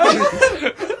Greg.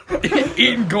 God.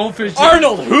 Eating goldfish.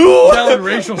 Arnold who? Telling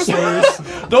racial slurs.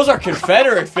 Those are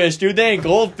Confederate fish, dude. They ain't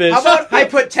goldfish. How about I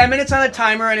put 10 minutes on the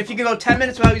timer, and if you can go 10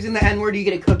 minutes without using the N-word, you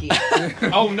get a cookie.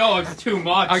 Oh no, it's too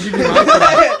much. I'll give you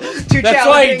my. Too That's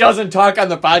why he doesn't talk on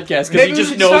the podcast, because Maybe he we just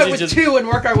should knows start he with just. 2 and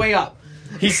work our way up.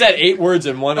 He said 8 words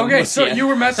in one of them. Okay, was so the you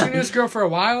were messaging this girl for a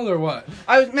while, or what?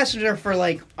 I was messaging her for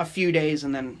like a few days,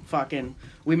 and then fucking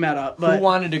we met up. Who But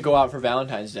wanted to go out for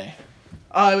Valentine's Day?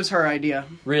 it was her idea.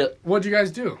 Real. What'd you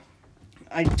guys do?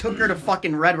 I took her to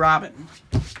fucking Red Robin.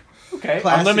 Okay.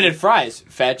 Classy. Unlimited fries.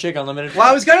 Fat chick, unlimited fries. Well,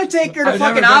 I was gonna take her to I've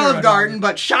never fucking been to Olive Red Garden, Robin.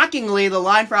 but shockingly, the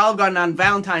line for Olive Garden on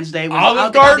Valentine's Day was Olive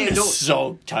out the Garden goddamn door. is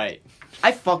so tight.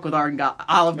 I fuck with Olive Garden.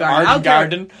 I Arden don't care.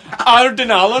 Garden.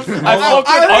 Arden Olive. I fuck with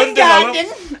Arden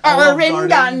Olive. Arden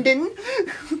Garden.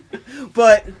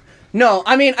 But no,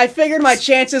 I mean, I figured my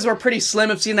chances were pretty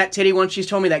slim of seeing that titty once she's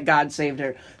told me that God saved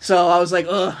her. So I was like,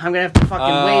 ugh, I'm gonna have to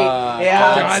fucking wait.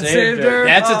 Yeah. God saved her.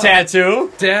 That's a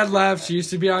tattoo. Dad left. She used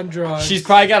to be on drugs. She's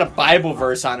probably got a Bible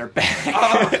verse on her back.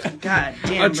 God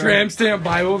damn. a bro. tramp stamp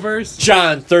Bible verse.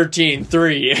 John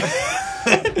 13:3.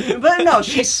 But no,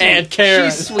 she's sweet. Aunt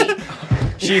Karen. She's sweet.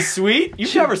 She's sweet?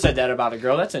 You've never said that about a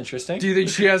girl. That's interesting. Do you think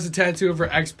she has a tattoo of her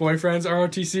ex-boyfriend's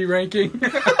ROTC ranking?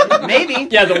 Maybe.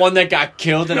 Yeah, the one that got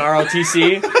killed in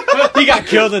ROTC. He got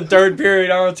killed in 3rd period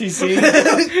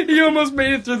ROTC. He almost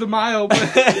made it through the mile, but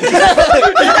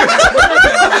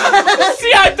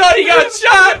See, I thought he got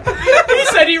shot. He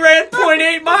said he ran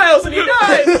 0.8 miles and he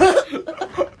died.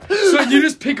 so you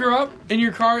just pick her up in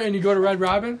your car and you go to Red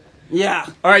Robin? Yeah.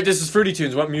 All right, this is Fruity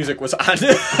Tunes. What music was on?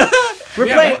 We're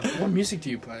Yeah, playing. what music do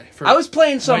you play? For I was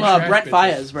playing some White trash Brett bitches.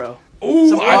 Faiyaz, bro.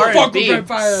 Ooh, I fuck with R&B. Brent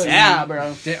Fayez. Yeah,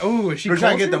 bro. Ooh, is she We're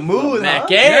trying to get the mood, Matt huh?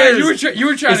 Gares. Yeah, you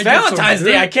were trying It's to get Valentine's some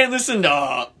Day. I good- can't listen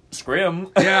to Scrim.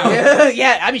 Yeah.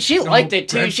 Yeah, I mean, she liked it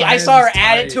too. Brent I Fayez saw her is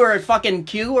add it tight. to her fucking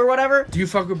queue or whatever. Do you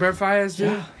fuck with Brent Fayez,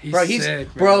 dude? Bro, he's sick,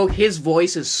 man. bro. His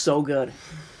voice is so good.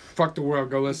 Fuck the world.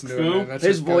 Go listen to it, True. man. That's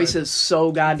His just voice good. is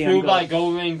so goddamn Feel good. like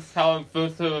Goldwing's how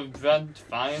first to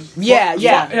Valentines. Yeah,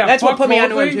 yeah, that's what fuck put me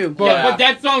onto Goldwing, him too. but- Yeah, but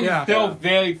that song Yeah. is still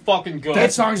very fucking good.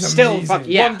 That song's Still amazing. fuck-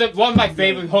 yeah. One of my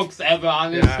favorite hooks ever,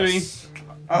 honestly. Yes.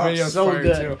 The video's so fire,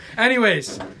 good. too.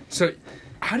 Anyways, so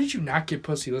how did you not get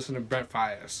pussy listening to Brent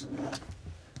Fayez?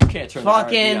 You can't turn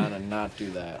Fucking- the R&B on and not do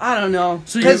that. I don't know,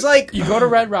 So because like you go to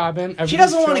Red Robin. she every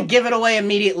doesn't want to show- give it away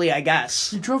immediately. I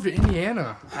guess. You drove to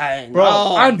Indiana. I know. Bro,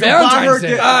 On You bought her Valentine's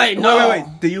Day. I know. Wait.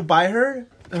 Did you buy her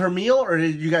meal or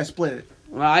did you guys split it?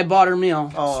 Well, I bought her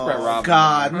meal. Oh, Red Robin.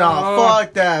 God. No, Oh.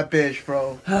 fuck that bitch,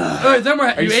 bro. Alright, then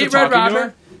Are you you ate still Red talking to Robin.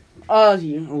 her? A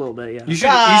little bit, yeah. You should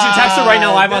text her right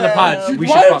now live on the pod. We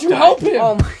Why should did fuck you that. help him?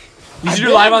 Oh my, You should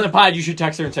do live on the pod. You should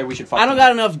text her and say we should fuck. I don't that.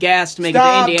 got enough gas to make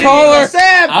Stop it to Call Indiana. her.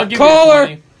 Sam! I'll give Call you her.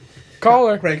 20. Call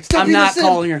her. Craig, stop I'm being a not simp.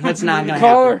 calling her. That's not gonna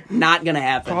Call happen. Not gonna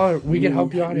happen. Call her. We can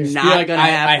help you out here. Not Be like, gonna I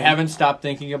happen. haven't stopped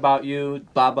thinking about you.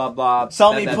 Blah blah blah.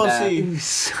 Sell da, me da, da.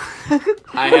 pussy.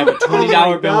 I have a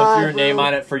 $20 bill God, with your name bro.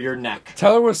 on it for your neck.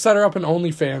 Tell her we'll set her up an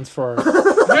OnlyFans for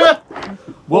her.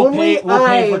 We'll Only pay. We'll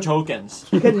pay I- for tokens.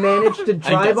 Can manage to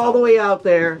drive that's all the all. way out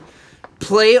there,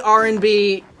 play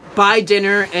R&B, buy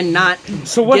dinner, and not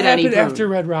So what get any happened food. after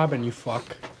Red Robin, you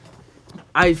fuck?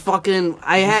 I You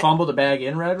had fumbled the bag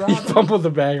in Red You Robin. fumbled the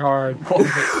bag hard.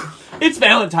 It's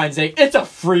Valentine's Day. It's a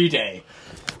free day.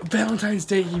 Valentine's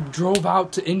Day, he drove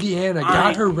out to Indiana,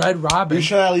 got her Red Robin. You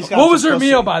should at least got What was some her pussy.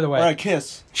 meal, by the way? Or a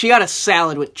kiss. she got a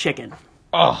salad with chicken.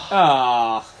 Oh,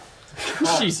 Ah,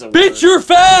 she's a bitch, you're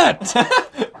fat,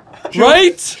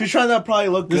 right? She's trying to probably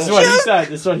look good. This is what he said.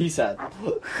 This is what he said.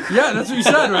 Yeah, that's what you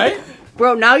said, right?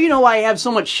 Bro, now you know why I have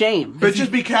so much shame. Bitches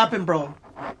be capping, bro.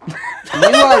 You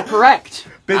are correct.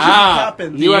 Bitches Ah, be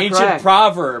capping. the You are ancient correct.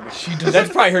 proverb. That's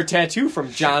probably her tattoo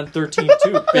from John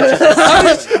 13:2.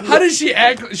 Bitches How does she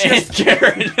act? She and has,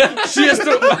 Karen. she has to.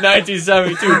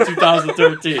 1972,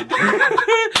 2013.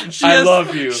 She I has,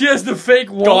 love you. She has the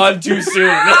fake wolf. Gone too soon.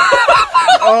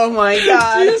 Oh my She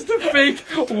god. has the fake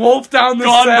wolf down the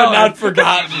Gone but salad. not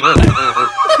forgotten.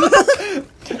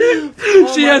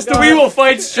 She has to. We will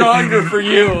fight stronger for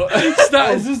you.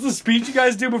 Stop. Is this the speech you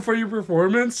guys do before your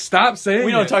performance? Stop saying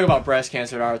We don't it. talk about breast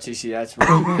cancer at ROTC.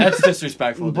 That's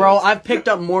disrespectful, Bro, dude. I've picked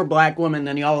up more black women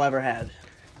than y'all ever had.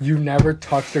 You never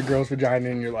touched a girl's vagina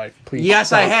in your life. Please. Yes,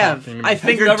 stop I have. talking to me. I Have you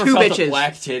fingered ever 2 felt a bitches.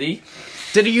 black titty?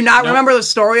 Did you not Nope. remember the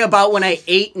story about when I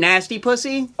ate nasty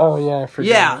pussy? Oh yeah, I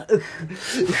forgot. Yeah.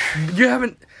 You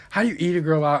haven't. How do you eat a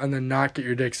girl out and then not get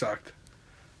your dick sucked?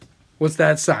 What's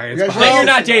that science? You guys behind Then you're it?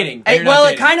 not dating. Then Hey, you're not well, it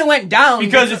dating. kind of went down.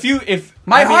 Because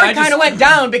my I mean, heart I just- kind of went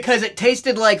down because it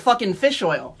tasted like fucking fish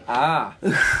oil. Ah,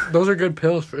 Those are good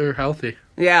pills for healthy.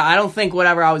 Yeah, I don't think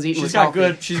whatever I was eating she's was got healthy.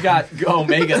 good. She's got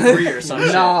omega-3 or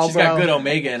something. No, She's got bro. good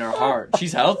omega in her heart.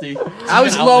 She's healthy. I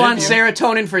was She's gonna low on outlive you.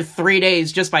 serotonin for 3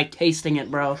 days just by tasting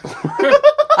it, bro.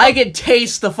 I could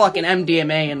taste the fucking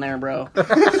MDMA in there, bro.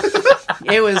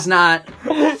 It was not.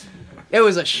 It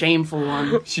was a shameful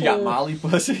one. She got Molly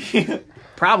pussy.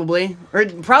 Probably, or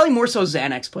probably more so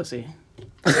Xanax pussy.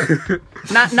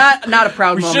 Not a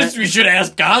proud moment. we should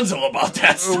ask Gonzo about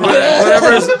that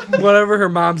stuff. Whatever her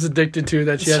mom's addicted to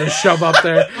that she had to shove up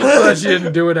there so that she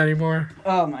didn't do it anymore.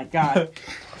 Oh my god.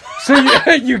 So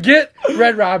you get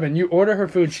Red Robin, you order her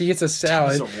food, she gets a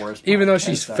salad, That was the worst even though part.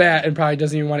 she's That's fat and probably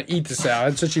doesn't even want to eat the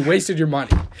salad, so she wasted your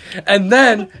money. And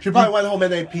then She probably went home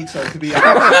and ate pizza, to be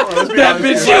honest. Let's be That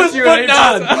honest bitch- here. She was putting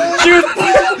on. She was.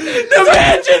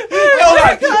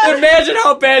 Imagine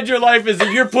how bad your life is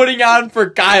if you're putting on for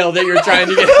Kyle that you're trying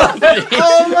to get healthy.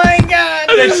 Oh my god.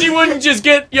 That she wouldn't just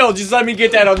get, just let me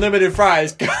get that unlimited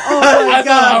fries. I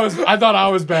thought I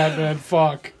was bad, man.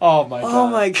 Fuck. Oh my god. Oh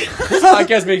my god. This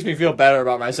podcast makes me feel better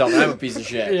about myself. I'm a piece of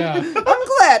shit. Yeah. I'm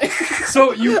glad.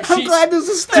 So I'm glad this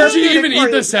is did she even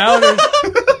eat the salad?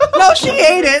 Or No, she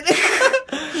ate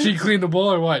it. she cleaned the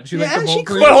bowl or what? She Yeah, like the she bowl cleaned-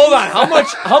 clean? But hold on,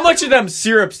 how much of them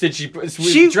syrups did she put?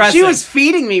 She was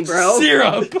feeding me, bro.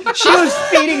 Syrup. She was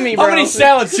feeding me, bro. How many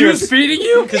salad She was syrups? feeding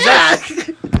you? Yeah.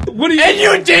 What do you? And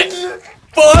you didn't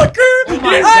fuck her? You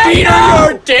didn't I feed know.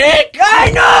 her your dick?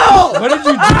 I know. What did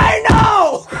you do? I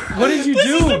know. What did you This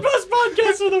is the do? best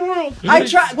podcast in the world. I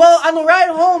tried. Well, on the ride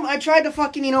home, I tried to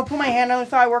fucking put my hand on her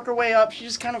thigh, work her way up. She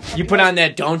just kind of. You put on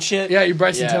that don't shit? Yeah, you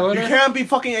Bryson Tiller. You can't be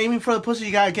fucking aiming for the pussy.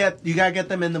 You gotta get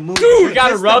them in the mood. Dude, you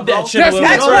gotta rub that shit a little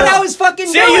That's bit. what I was fucking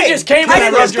See, doing. you just came when I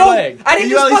didn't rubbed just your go. leg. I didn't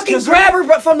You at just least fucking kiss her? grab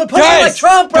her from the pussy Guys, like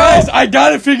Trump, bro. guys, I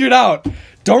got it figured out.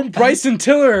 Don't Bryson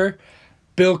Tiller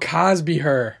Bill Cosby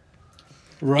her.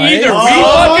 Right? Either we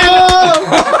fucking...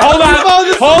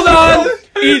 Hold on.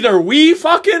 Either we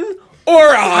fucking or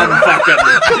I'm fucking.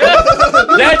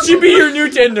 That should be your new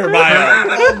Tinder bio.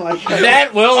 Oh my god.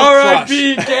 That will crush.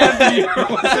 R.I.P. Candy.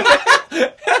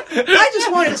 I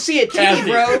just wanted to see a titty,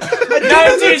 Kathy. bro.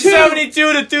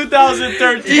 1972 to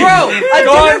 2013. Bro, a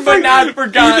Gone dinner but for not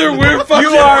forgotten. Either we're fucking...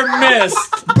 You are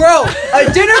missed. Bro, a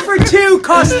dinner for two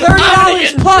costs I'm gonna $30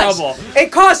 get in plus. trouble.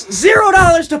 It costs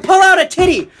 $0 to pull out a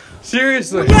titty.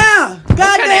 Seriously. Yeah,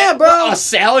 goddamn, bro. A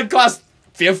salad costs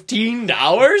 $15?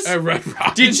 At Red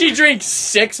Robin. Did she drink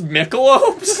 6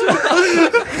 Michelobes?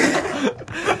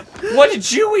 What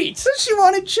did you eat? She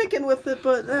wanted chicken with it,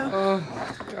 but Oh,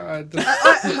 God.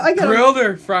 I got Grilled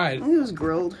or fried? It was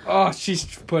grilled. Oh, she's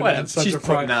putting What? on such She's a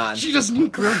fried. putting on. She doesn't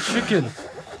eat grilled chicken.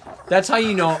 That's how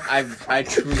you know I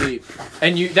truly,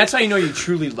 and you. That's how you know you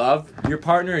truly love your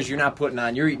partner is you're not putting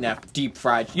on. You're eating that deep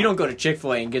fried. You don't go to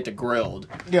Chick-fil-A and get the grilled.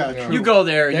 Yeah, true. You go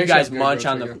there and They you guys actually have munch good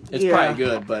on the. grilled It's Yeah. probably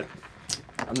good, but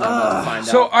I'm not about to find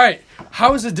So, out. all right.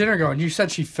 How is the dinner going? You said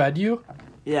she fed you?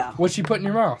 Yeah. What'd she put in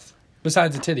your mouth?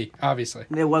 Besides a titty, obviously.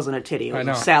 It wasn't a titty. It I was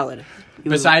know. a salad. It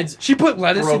was- Besides She put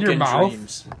lettuce in your broken mouth?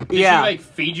 dreams. Did yeah. she, like,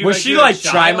 feed you? Was like she you're a like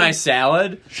try child? my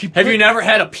salad? She Have put- you never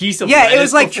had a piece of? Yeah, it lettuce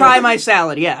was like before? try my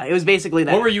salad. Yeah, it was basically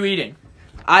that. What were you eating?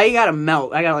 I got a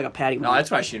melt. I got like a patty No, melt.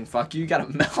 that's why she didn't fuck you. You got a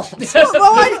melt. We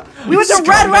went to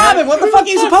Red Robin. What the fuck are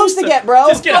you supposed to get, bro?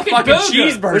 Just get a Fucking fucking burger.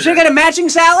 cheeseburger. We should get a matching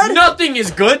salad. Nothing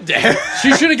is good there.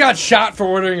 She should have got shot for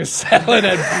ordering a salad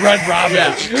at Red Robin.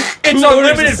 Yeah. It's Who orders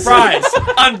unlimited a fries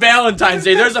on Valentine's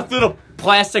Day. There's a little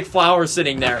plastic flower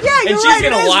sitting there. Yeah, you're and she's right.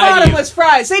 gonna It is lie to you. bottomless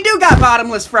fries. They do got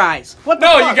bottomless fries. What the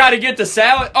No, fuck? you got to get the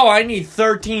salad. Oh, I need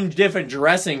 13 different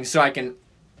dressings so I can.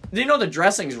 You know the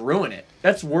dressings ruin it.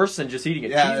 That's worse than just eating a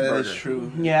Yeah, cheeseburger. that is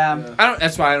true. Yeah. I don't.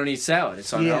 That's why I don't eat salad.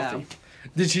 It's unhealthy.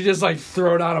 Did she just like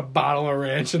throw down a bottle of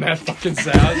ranch in that fucking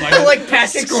salad? Like, Like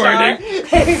Patrick Star.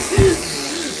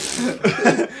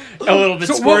 A little bit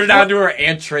So squirted what- onto her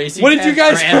Aunt Tracy. What did you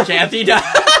guys- Or Aunt Kathy?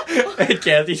 Aunt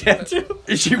Kathy tattoo.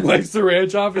 she wipes the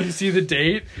ranch off and you see the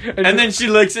date. And then she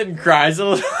licks it and cries a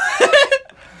little.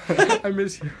 I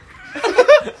miss you.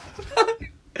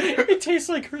 It tastes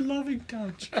like her loving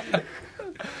touch.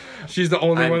 She's the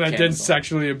only I'm one that didn't canceled.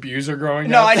 sexually abuse her growing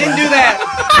No, up. I didn't do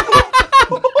that.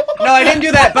 No, I didn't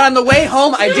do that. But on the way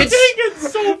home, I did.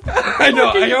 It's so. I know.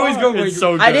 I always go like It's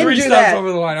so good. I didn't 3 do steps that.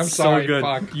 over the line. I'm So sorry. good.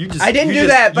 Fuck. You just, I didn't you do just-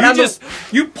 that, but you I'm just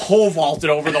you pole vaulted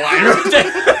over the line right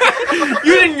there.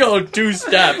 You didn't go 2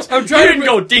 steps. I'm trying You to didn't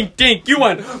go dink dink. You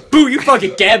went boo. You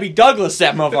fucking Gabby Douglas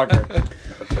that motherfucker.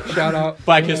 Shout out.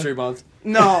 Black History Month.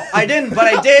 No, I didn't. But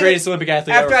I did. Greatest Olympic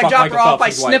athlete After ever. I Fuck dropped Michael her off, Phelps, I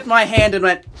his wife. snipped my hand and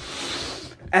went,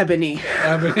 Ebony.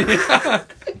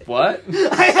 What?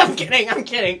 I'm kidding. I'm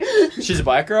kidding. She's a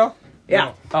black girl.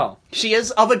 Yeah. Oh, She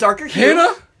is of a darker hue.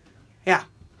 Hannah? Yeah.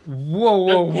 Whoa,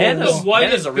 whoa, whoa. Hannah's- The whoa. whitest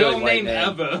Hannah's a really bill white name name.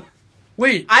 ever.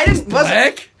 Wait. I didn't. Was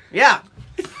Black? Yeah.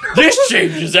 this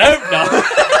changes out now.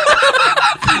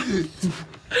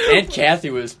 Aunt Kathy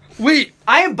was. Wait.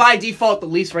 I am by default the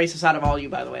least racist out of all you,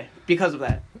 by the way, because of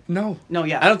that. No. No,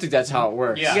 yeah. I don't think that's how it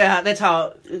works. Yeah. Yeah, that's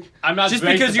how. I'm not Just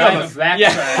racist, because you I'm have a- black yeah.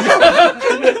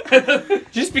 friend.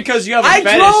 Just because you have a I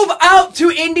fetish. drove out to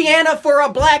Indiana for a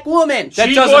black woman. That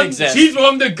She's doesn't one, exist. She's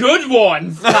one of the good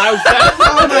ones.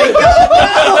 Oh my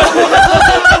god!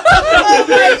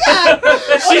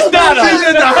 She's not She's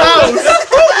in the house.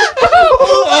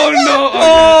 Oh, no.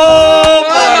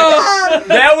 Oh,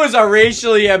 that was a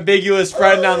racially ambiguous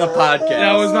friend on the podcast.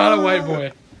 That was not a white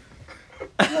boy.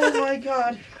 Oh my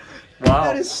god! Wow.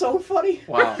 That is so funny.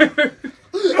 Wow.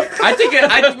 I think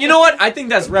you know what? I think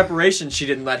that's reparations. She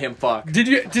didn't let him fuck.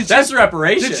 That's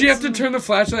reparations. Did she have to turn the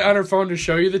flashlight on her phone to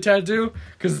show you the tattoo?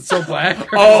 Because it's so black?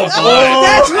 Oh, boy.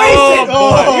 That's racist.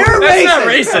 Oh, You're That's racist. not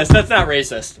racist. That's not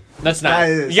racist. That's not. That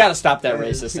is. You gotta stop that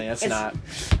racist thing. That's not.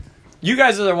 You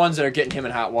guys are the ones that are getting him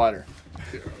in hot water.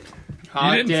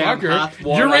 Hot You didn't damn fuck her. hot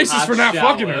water, You're racist hot for not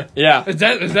shower. fucking her. Yeah. Is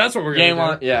that's what we're Game going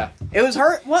one. to Yeah. It was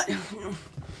her. What?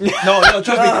 No, trust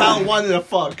me, Kyle wanted to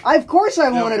fuck. Of course, I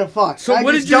wanted to fuck. So I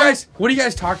what just did you don't- guys? What do you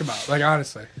guys talk about? Like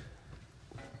honestly,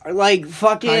 like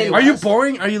fucking? are you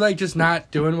boring? Are you like just not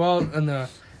doing well in the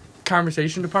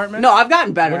conversation department? No, I've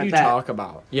gotten better What do at you that. talk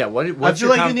about? Yeah. What? I What's feel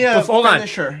your like you need a Hold on.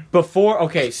 finisher. Before,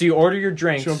 okay, so you order your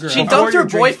drinks. Sugar. She Before dumped her your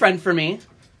drink- boyfriend for me.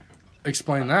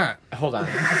 Explain that. Hold on.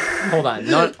 Hold on.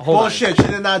 Hold Bullshit. on.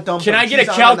 She did not dump Can him. I get She's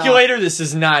a on and off. calculator? This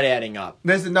is not adding up.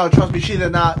 Listen, no, trust me. She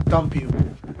did not dump you.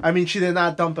 I mean, she did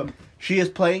not dump him. She is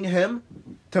playing him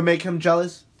to make him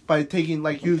jealous by taking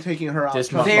her out. This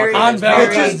Trust me. Very- on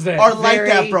Valentine's Day. Are like that,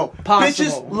 Very bro. possible.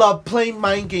 Bitches love playing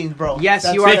mind games, bro. Yes,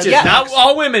 That's you are. it. Bitches, Yeah. not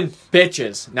all women.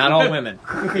 Bitches, not all women.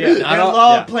 Yeah, They not all.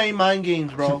 love Yeah. playing mind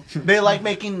games, bro. They like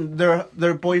making their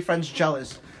boyfriends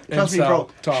jealous. Trust me, bro.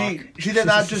 She did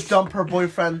not just dump her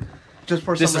boyfriend just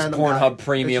for This some is random Pornhub guy.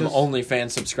 Premium It's just-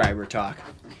 OnlyFans subscriber talk.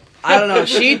 I don't know.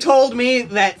 She told me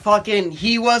that fucking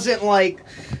he wasn't like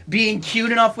being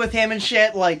cute enough with him and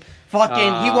shit. Like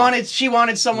fucking, she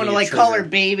wanted someone to me like triggered. call her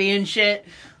baby and shit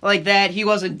like that. He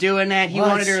wasn't doing that. He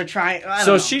wanted her to try. I don't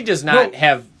So know. she does not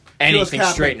have She was anything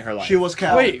capping. straight in her life. She was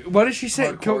capping. Wait, what did she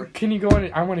say? Hardcore. Can you go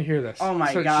in? I want to hear this. Oh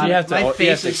my So god, You have to- my you have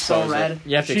face to is so expose it. red.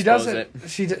 You have to She expose doesn't. it.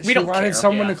 She don't wanted care,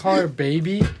 someone yeah. to call her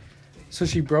baby, so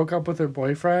she broke up with her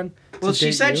boyfriend. Well, to she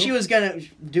date said you? she was gonna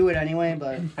do it anyway,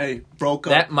 but Hey, broke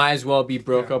up. That might as well be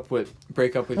break up with Well,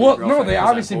 your no, girlfriend they 'cause I'm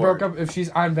obviously bored. broke up if she's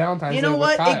on Valentine's you Day know with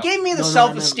what? Kyle. It gave me the No, no,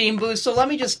 self-esteem boost. So let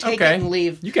me just take Okay. it and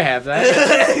leave. You can have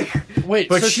that. Wait,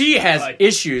 But so she has Like-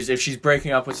 issues if she's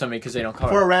breaking up with somebody because they don't call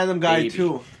for her a random guy baby.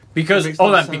 too. Because Makes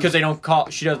hold no on, sense. because they don't call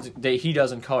he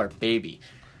doesn't call her baby.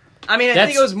 I mean, I That's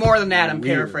think it was more than that. I'm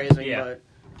weird. paraphrasing, Yeah. but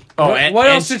Oh, What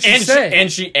else did she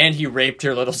say? And he raped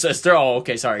her little sister. Oh,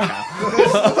 okay, sorry,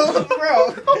 Kyle.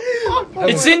 bro,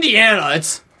 It's Indiana.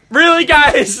 It's really,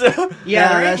 guys. yeah, Yeah,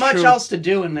 there ain't that's much true. else to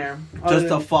do in there. other Just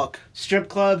the than fuck. strip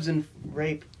clubs and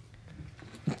rape.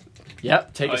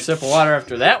 Yep. Take a sip of water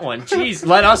after that one. Jeez,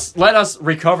 let us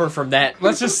recover from that.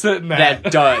 let's just sit in that.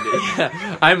 That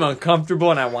dud. I'm uncomfortable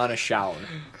and I want to shower.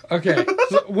 Okay,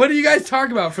 so what do you guys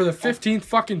talk about for the 15th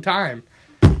fucking time?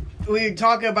 We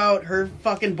talk about her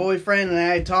fucking boyfriend, and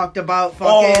I talked about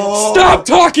fucking. Oh. Stop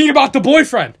talking about the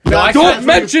boyfriend. No, I Don't can't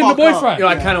mention the fuck up. boyfriend. You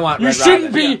know, I kind of want. You Red shouldn't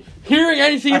Robin. be hearing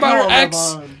anything I about her kinda want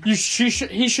ex. Red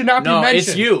Robin. He should not be No, mentioned.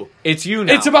 it's you. It's you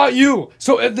now. It's about you.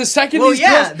 So if the second Well, these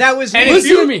yeah, girls, that was And me. if Listen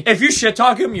you, to me. If you shit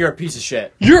talk him, you're a piece of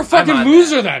shit. you're a I'm fucking on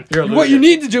loser. that. Then You're a what you loser.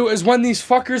 need to do is when these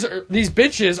fuckers, these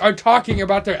bitches, are talking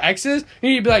about their exes, you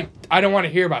need to be like, I don't want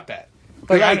to hear about that.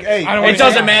 Like, I hey, don't wanna It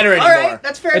doesn't hear about matter All anymore. right,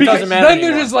 that's fair. It Because doesn't matter Then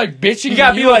anymore. they're just like bitching You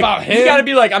gotta be about him. you gotta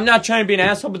be like, I'm not trying to be an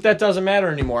asshole, but that doesn't matter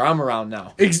anymore. I'm around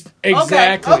now. Exactly.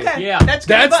 Okay. Yeah. That's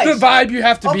good That's the advice. vibe you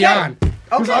have to be Okay. on.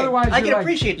 'Cause Okay, otherwise I you're can like-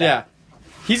 appreciate that. Yeah.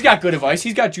 He's got good advice.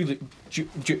 He's got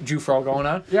Jufro going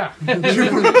on. Yeah.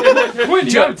 Quinn,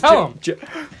 you gotta tell him.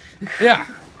 Yeah.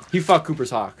 He fucked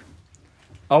Cooper's Hawk.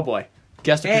 Oh boy.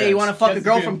 Guest appearance. Hey, you want to fuck a That's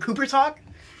girl good. from Cooper's Hawk?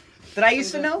 That I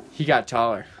used to know? He got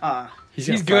taller. He's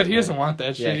gonna good. fuck He her. doesn't want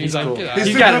that shit. Yeah, he's like, cool. get out. He's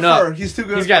He's too got good enough. for her. He's too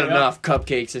good. He's got for her. enough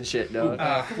cupcakes and shit, dog.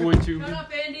 Shut up,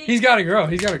 Andy. He's got a girl.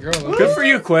 He's got a girl. Good for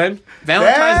you, Quinn.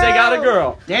 Valentine's Day got a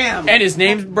girl. Damn. And his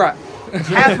name's Brett.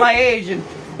 half my age and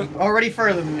already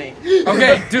further than me.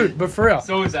 Okay, dude, but for real.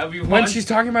 So is everyone? When she's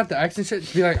talking about the ex and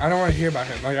shit, be like, I don't want to hear about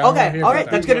him. Like, I don't wanna Okay, hear all about right,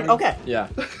 that. that's good. Okay, Yeah.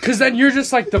 Because then you're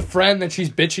just like the friend that she's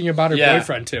bitching about her Yeah.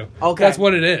 boyfriend to. Okay. That's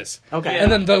what it is. okay.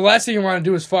 And then the last thing you want to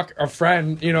do is fuck a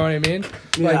friend, you know what I mean?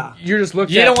 Like, Yeah. you're just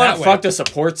looking You at don't it want that to way. fuck the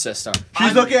support system.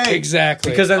 She's looking at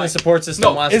Exactly. Because then the support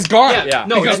system wants it's gone. Yeah.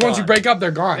 No, because it's once you gone. break up,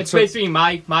 they're gone. It's So basically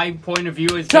my point of view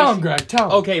is. tell him, basi- Greg. Tell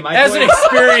him. Okay, my As an point-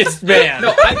 experienced man.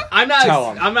 No, I'm not.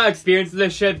 Tell him. I'm not experienced in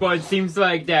this shit, but it seems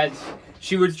like that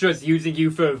she was just using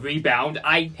you for a rebound.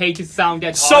 I hate to sound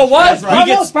that. So harsh, what? but- right. Oh, He no,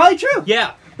 gets it's probably true.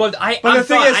 Yeah, but the I'm thing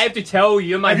sorry, is, I have to tell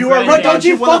you, my if you were friend. a But don't rebound,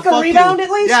 you she would've fuck a fucked rebound you.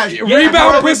 at least? Yeah, Rebound if you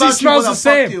were a pussy rebound, she smells the would've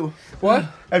same. fucked you. What?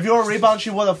 If you were a rebound, she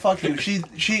would have fucked you.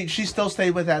 She still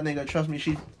stayed with that nigga. Trust me.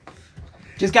 She.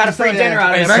 Just got a free Yeah. dinner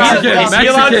out of Is it. Mexican, he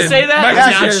allowed to Mexican, say that?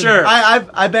 Mexican.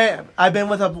 I'm not sure. I've been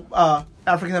with a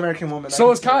African American woman. So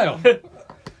is Kyle.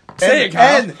 Say it,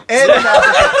 Kyle. And an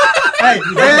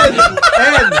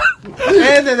African,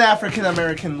 and an African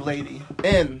American lady.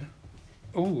 And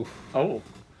Ooh. Oh.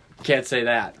 Can't say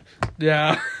that.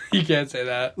 Yeah, you can't say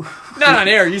that. Not on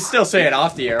air. You still say it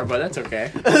off the air, but that's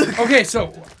okay. Okay,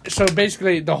 so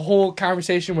basically the whole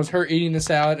conversation was her eating the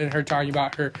salad and her talking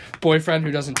about her boyfriend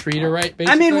who doesn't treat her right. Basically.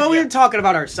 I mean, well, we were talking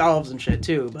about ourselves and shit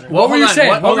too. But What were you hold on, saying?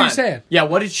 What hold were you on. saying? Yeah,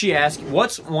 what did she ask?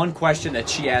 What's one question that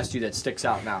she asked you that sticks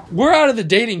out now? We're out of the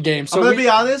dating game, so I'm gonna we- be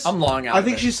honest. I'm long out. I of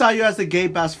think it. she saw you as the gay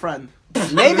best friend.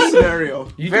 maybe.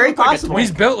 Scenario. You very look like a possible. twink.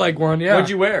 he's built like one. Yeah. What'd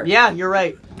you wear? Yeah, you're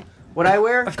right. What I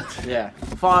wear? Yeah.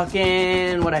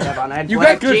 Fucking what I have on. I had You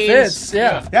black got good jeans. fits.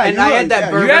 Yeah. Yeah, And you I look- had that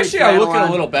yeah, Burberry You actually are flannel looking on.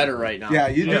 a little better right now. Yeah,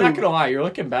 you do. I'm not gonna lie, you're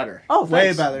looking better. Oh,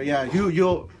 Way thanks. better. Yeah,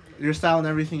 your style and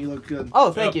everything. You look good.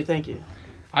 Oh, thank you.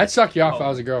 I'd suck you off if I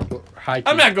was a girl. High key.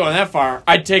 I'm not going that far.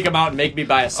 I'd take him out and make me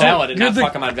buy a salad and not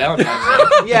fuck him on Valentine's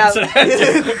Day. Yeah.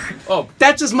 Oh,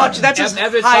 that's as much. That's as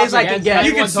high as I can get.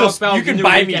 You can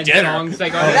buy me dinner.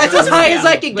 That's as high as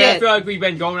I can get. I feel like we've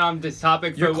been going on this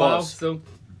topic for a while, so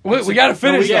we gotta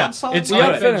finish. We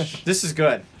gotta finish. This is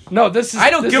good. No, this is. I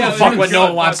don't give a fuck what no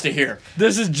one wants to hear.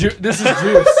 This is juice.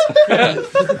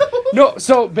 No,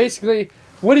 so basically,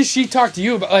 what does she talk to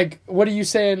you about? Like, what are you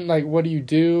saying? Like, what do you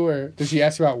do? Or does she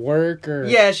ask you about work? Or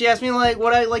yeah, she asked me like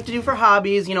what I like to do for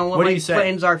hobbies. You know, what my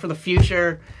plans are for the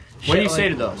future. What do you say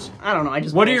to those? I don't know. I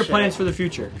just. What are your plans for the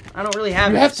future? I don't really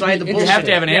have it. So I had to bullshit. You have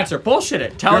to have an answer. Bullshit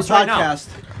it. Tell us right now.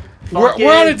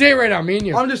 We're on a date right now, me and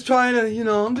you. I'm just trying to,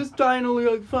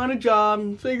 like, find a job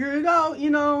and figure it out, you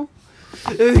know.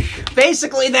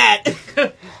 Basically that.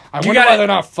 I wonder why they're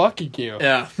not fucking you.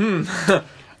 Yeah.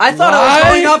 I thought I was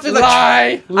going after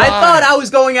I thought I was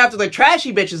going after the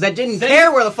trashy bitches that didn't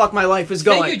care where the fuck my life was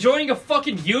going. You're joining a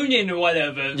fucking union or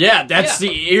whatever. Yeah, that's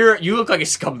the ear. You look like a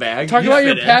scumbag. Talk about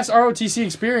your past ROTC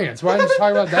experience. Why didn't you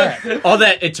talk about that? All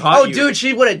that it taught you. Oh, dude,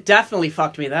 she would have definitely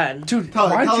fucked me then. Dude, tell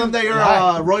them that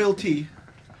you're royalty.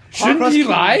 Shouldn't he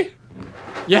lie?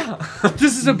 Yeah.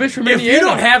 This is a bitch from Indiana. If you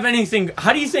don't have anything,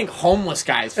 how do you think homeless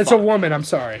guys fuck? It's a woman, I'm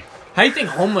sorry. How do you think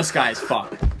homeless guys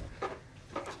fuck?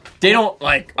 They don't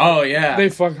like, oh yeah. They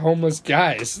fuck homeless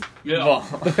guys. Yeah. Well,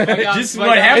 just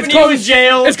what happened to you in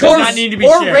jail does not need to be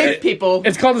shared. Or rape people.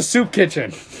 It's called a soup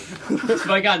kitchen. It's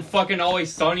like on fucking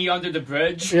Always Sunny under the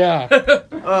bridge. Yeah.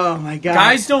 Oh my god.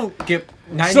 Guys don't get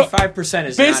 95%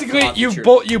 is basically not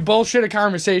you bullshit a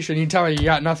conversation. You tell me you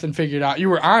got nothing figured out. You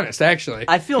were honest, actually.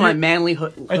 I feel my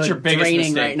manlyhood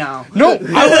draining right now. No,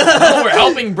 we're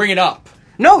helping bring it up.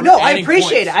 No, I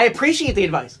appreciate it. I appreciate the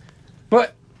advice.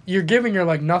 But you're giving her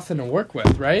like nothing to work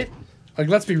with, right? Like,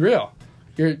 let's be real.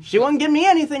 She wouldn't give me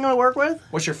anything to work with.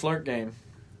 What's your flirt game?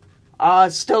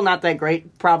 Still not that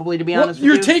great, probably, to be honest with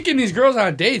you. You're taking these girls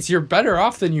on dates. You're better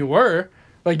off than you were.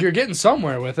 Like, you're getting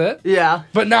somewhere with it. Yeah.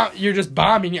 But now you're just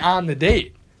bombing on the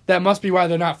date. That must be why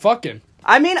they're not fucking.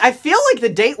 I mean, I feel like the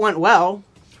date went well.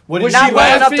 Was she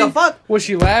laughing? Enough to fuck? Was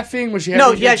she laughing? Was she having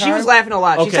a good time? She was laughing a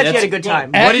lot. She said she had a good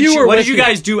time. What did you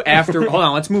guys do after? Hold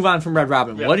on, let's move on from Red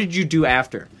Robin. Yeah. What did you do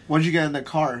after? What did you get in the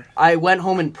car? I went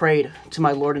home and prayed to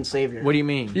my Lord and Savior. What do you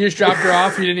mean? You just dropped her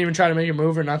off? You didn't even try to make a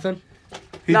move or nothing?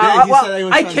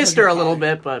 I kissed her a little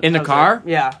bit, but... In the car?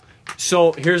 Yeah.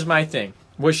 So, here's my thing.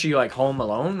 Was she, like, home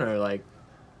alone, or, like...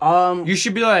 You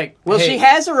should be like... Well, she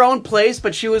has her own place,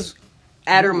 but she was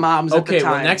at her mom's at the time. Okay,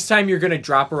 well, next time you're gonna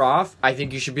drop her off, I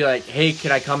think you should be like, hey,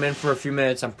 can I come in for a few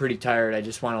minutes? I'm pretty tired. I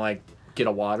just want to, like, get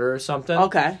a water or something.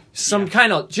 Okay. Some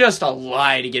kind of... Just a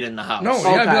lie to get in the house. No, you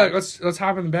gotta be like, let's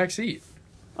hop in the back seat.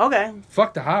 Okay.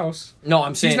 Fuck the house. No,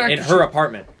 I'm saying in her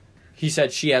apartment. He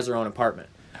said she has her own apartment.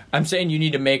 I'm saying you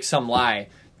need to make some lie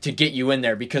to get you in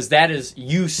there, because that is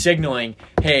you signaling,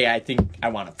 hey, I think I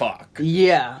want to fuck.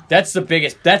 Yeah. That's the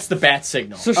bat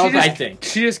signal. So I think.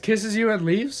 She just kisses you and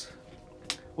leaves?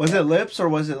 Was it lips, or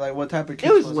was it like, what type of kiss?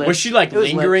 It was lips. Was she like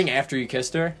lingering after you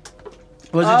kissed her?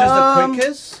 Was it just a quick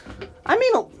kiss? I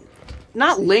mean,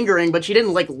 not lingering, but she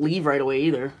didn't like leave right away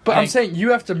either. But I'm saying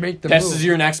you have to make the move. This is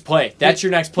your next play. That's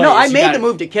your next play. No, I made the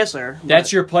move to kiss her.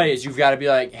 That's your play, is you've got to be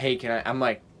like, hey, can I... I'm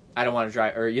like, I don't want to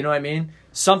drive, or you know what I mean?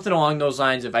 Something along those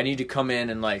lines. If I need to come in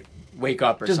and like wake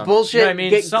up or just something. Bullshit. You know what I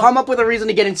mean? Come up with a reason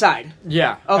to get inside.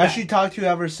 Yeah. Okay. Has she talked to you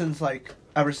ever since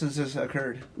this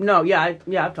occurred? No. Yeah. I've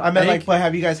talked. I meant like, but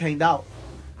have you guys hanged out?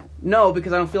 No,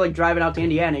 because I don't feel like driving out to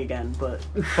Indiana again. But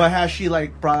has she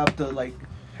like brought up the like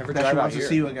that she wants to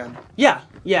see you again? Yeah.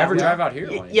 Ever drive out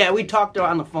here? Yeah, we talked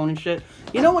on the phone and shit.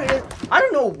 You know what it is? I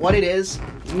don't know what it is.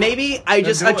 Maybe I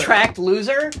just attract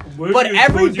loser, but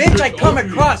every bitch I come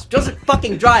across doesn't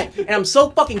fucking drive, and I'm so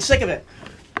fucking sick of it.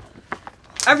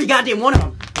 Every goddamn one of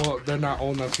them. Well, they're not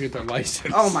old enough to get their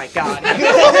license. Oh my god.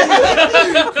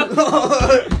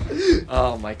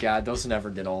 Oh my god, those never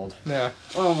get old. Yeah.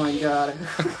 Oh my god.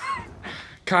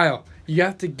 Kyle, you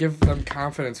have to give them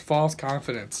confidence, false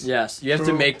confidence. Yes, you have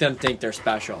to make them think they're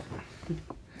special.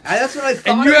 That's what I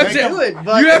thought. And you have to do it,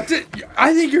 but you have to.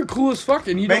 I think you're cool as fuck,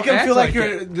 and you make don't them feel like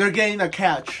it. they're getting a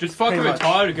catch. Just fuck a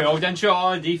retarded girl, then she'll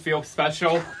already feel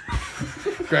special.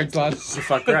 Greg thoughts. You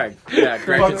fuck Greg. Yeah,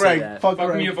 Greg can say that. Fuck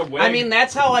me with a wig. I mean,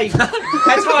 that's how I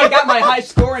got my high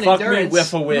score in endurance.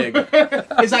 Fuck me with a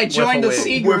wig. Is I joined the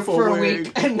C group for a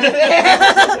week.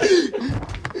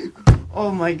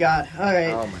 Oh my god! All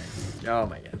right. Oh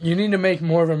my god. You need to make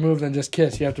more of a move than just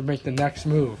kiss. You have to make the next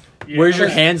move. Yeah. Where's your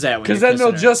hands at? Because then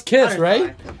they'll just kiss,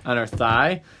 right? On her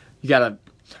thigh.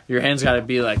 Your hands gotta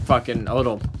be like fucking a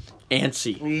little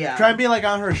antsy. Yeah. Try and be like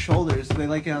on her shoulders. They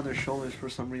like it on their shoulders for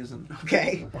some reason.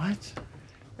 Okay. What?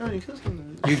 No, you kiss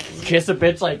them. You kiss a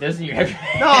bitch like this and you have...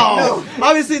 No,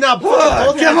 obviously not.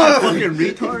 Both come on. fucking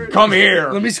retard. Come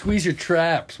here. Let me squeeze your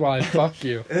traps while I fuck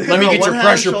you. Let me get your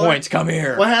pressure points. Come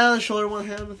here. One hand on the shoulder, one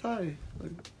hand on the thigh.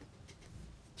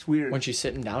 It's weird. When she's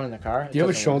sitting down in the car. Do you have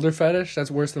a shoulder fetish?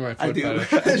 That's worse than my foot I do.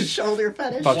 fetish. Shoulder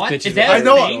fetish. Fuck What? bitches Is that with I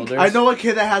know. shoulders. I know a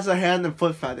kid that has a hand and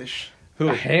foot fetish. Who?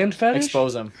 A hand fetish?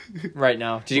 Expose him right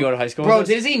now. Did you go to high school? Bro, with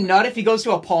this? does he nut if he goes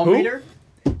to a palm Who? reader?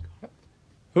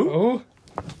 Who?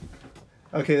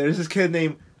 Okay, there's this kid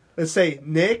named, let's say,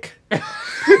 Nick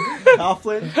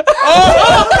Coughlin.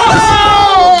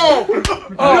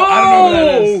 Oh, I don't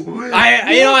know who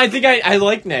that is. I think I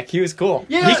like Nick. He was cool.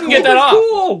 Yeah, he can get that off.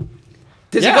 Cool.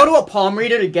 Does Yeah. he go to a palm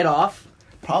reader to get off?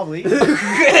 Probably.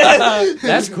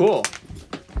 That's cool.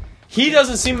 He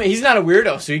doesn't seem. He's not a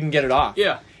weirdo, so you can get it off.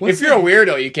 Yeah. If you're a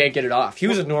weirdo, you can't get it off. He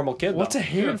was a normal kid. What's though. a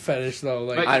hand fetish though?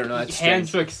 Like, I don't know. That's hands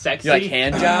strange. look sexy. You like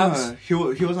hand jobs? He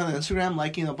was on Instagram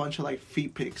liking a bunch of like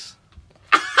feet pics.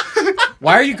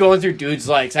 Why are you going through dudes'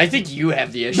 likes? I think you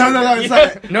have the issue. No, it's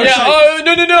not. no Yeah. shame. Oh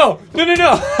no.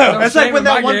 It's like when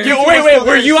that one. game. kid Yo, was wait. still Were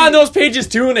there, you see- on those pages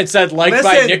too? And it said liked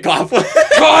by Listen. Nick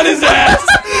Coughlin. Caught his ass.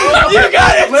 You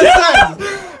got it.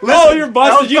 Listen. Oh, you're That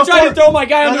busted. was You tried to before- throw my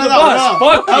guy under the bus.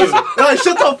 Fuck you. No,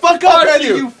 shut the fuck up, Fuck Eddie,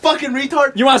 you. you fucking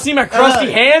retard. You want to see my crusty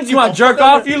Uh, hands? You want to jerk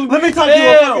off? You Let me talk to you, Ew.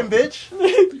 a fucking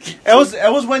bitch.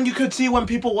 It was when you could see what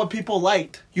people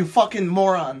liked. You fucking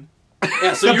moron.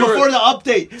 Yeah, so So you before were. the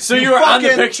update. So you were on the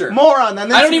fucking picture. Moron.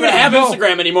 On I don't even Instagram. have No.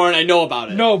 Instagram anymore, and I know about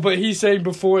it. No, but he's saying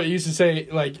before it used to say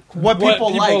like What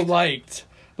people liked.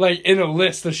 Like in a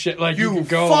list of shit. Like you You could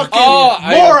go. fucking Oh,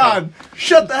 moron.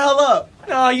 Shut the hell up.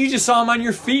 No, you just saw him on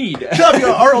your feed. Shut up, you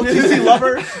ROTC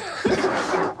lover.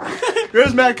 You're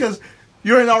just mad because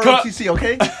you're an ROTC,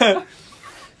 okay? That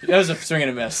was a swing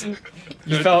and a miss.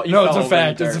 You fell. You No, fell it's a over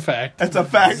fact. there. It's a fact. That's a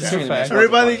fact. It's a fact.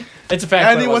 Everybody, It's a fact.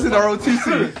 Andy but it was an wasn't.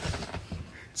 ROTC.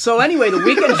 So anyway, the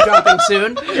weekend's dropping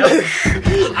soon.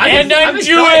 And I'm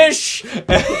Jewish.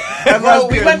 Bro,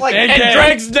 we went like And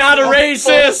Greg's not a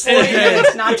racist. 40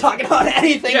 minutes not talking about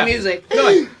anything Yeah. music. No,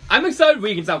 like, I'm excited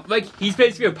Weekend's out. Like, he's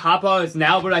basically a pop artist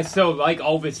now, but I still like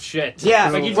all this shit. Yeah,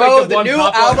 like, he's bro, like the one new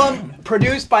pop album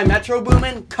produced by Metro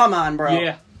Boomin. Come on, bro.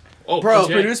 Yeah. Oh, Bro,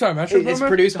 shit. Produced by Metro It's Boomin?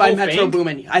 produced The by whole Metro thing?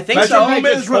 Boomin. I think Metro so. Boomin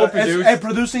just is co-produced.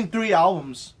 producing 3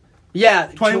 albums. Yeah,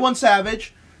 21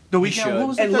 Savage, The Weeknd. should. Who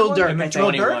was the And third Lil one? Durk. Him and Lil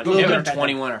 21. Lil Him Durk, and I think.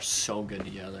 21 are so good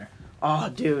together. Oh,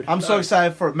 dude. I'm so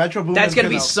excited for Metro Boomin. That's gonna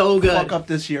be so good. Fuck up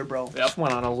this year, bro. Just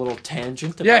went on a little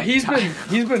tangent. Yeah, about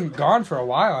he's been gone for a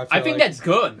while. I think like. that's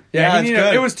good. Yeah, he it's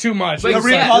good. It was too much. But It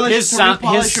was yeah, sad. his to sound.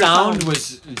 repolish His your sound sound.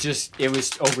 was just. It was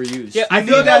overused. Yeah, I need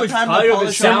feel like that I was time to tired of polish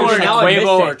his your sound. similar to Now I missed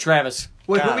Quavo it. or Travis.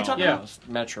 Wait, who are we Scott. talking Yeah. about?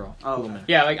 Metro. Oh. Boomin.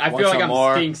 Yeah, like I Want feel like some I'm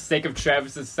more? being sick of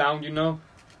Travis's sound, you know,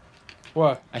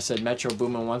 What? I said Metro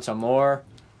Boomin wants some more.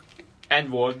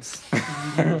 and Woods.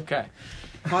 Okay.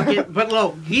 Fuck it. But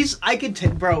look,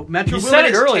 bro, Metro You Boomin said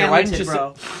it is earlier, why talented, didn't you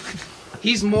bro.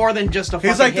 He's more than just a fucking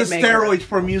He's like the hitmaker. steroids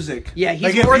for music. Yeah, he's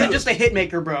Like, if more you- than just a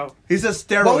hitmaker, bro. He's a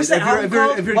steroid. What was the If you're- album if you're-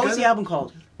 called? if you're What was good- the album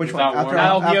called? Which Without one? warning.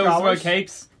 Now After Heroes Wear Hours?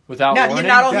 Capes. Without Not warning.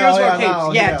 all heroes Yeah, wear yeah, capes.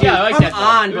 no, Yeah, yeah. dude, Yeah, I like come that song.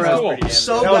 on, It was bro. pretty damn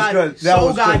So good. That was god, good. That so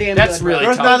was good. goddamn That's good, really bro.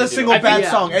 There's tough not to a do. single I bad think-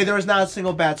 song. Hey, there was not a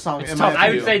single bad song. It's in tough. my I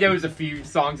opinion. would say there was a few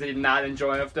songs I did not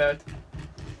enjoy of that.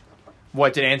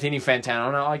 What did Anthony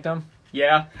Fantano not like them?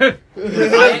 Yeah.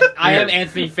 I am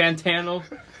Anthony Fantano.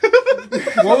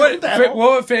 What would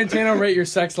Fantano rate your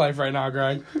sex life right now,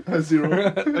 Greg? A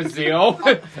 0. A Zio.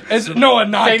 No,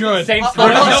 not Same, good. same What score.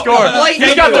 did he score? Like,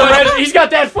 He's got the red. He's got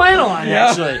that flannel on. Yeah.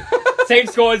 Actually, Same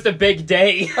score as the big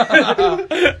day.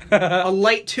 a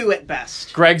light 2 at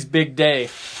best. Greg's big day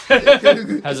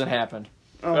hasn't happened.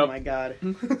 Oh Yep. my god.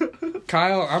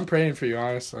 Kyle, I'm praying for you,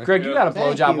 honestly. Greg, you got a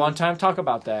Thank blowjob you. one time. Talk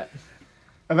about that.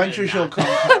 Eventually she'll come.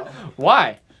 Kyle.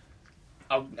 Why?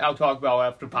 I'll talk about it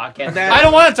after podcast. That- I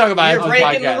don't want to talk about it You're on the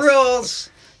breaking podcast. the rules.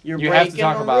 You're You have to breaking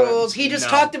talk the about it. rules. He just No.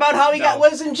 talked about how he No.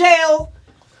 was in jail.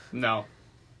 No.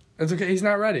 It's okay. He's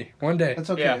not ready. One day.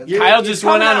 That's okay. Yeah. That's- You're- Kyle it's just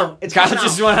went coming on out. a It's Kyle coming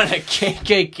just out. went on a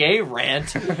KKK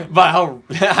rant about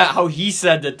how he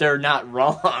said that they're not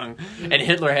wrong and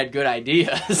Hitler had good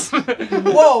ideas.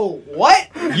 Whoa, what?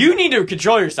 You need to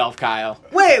control yourself, Kyle.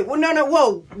 Wait, well, no,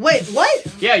 whoa, wait, what?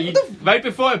 Yeah, right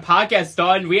before the podcast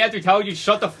started, we had to tell you to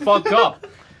shut the fuck up.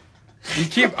 You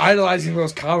keep idolizing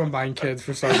those Columbine kids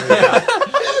for some reason.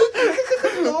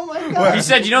 Oh my god. He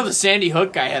said, "You know, the Sandy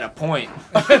Hook guy had a point."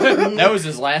 That was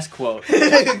his last quote. I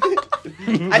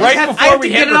Right have before to we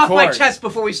get hit it off my record. chest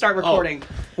before we start recording.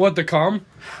 What, the cum?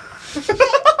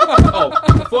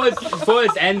 Before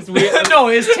this ends, No,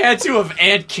 his tattoo of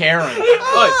Aunt Karen.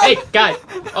 Oh, hey, guys.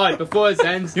 Alright, before this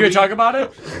ends... You gonna talk about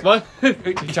it? What? You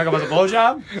talk about the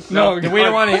blowjob? No, we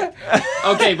don't want to.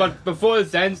 Okay, but before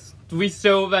this ends, we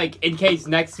still, like, in case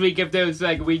next week, if there's,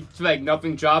 like,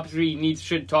 nothing drops we need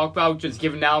shit to talk about, just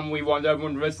give an album we want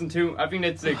everyone to listen to. I think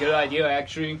that's a good idea,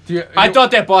 actually. I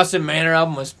thought that Boston Manor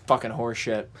album was fucking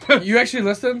horseshit. You actually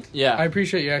listened? Yeah. I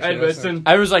appreciate you actually listening.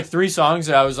 I was like 3 songs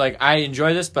that I was like, I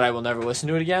enjoy this, but I will never listen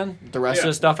to it again. The rest of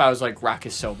the stuff, I was like, rock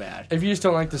is so bad. If you just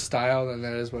don't like the style, then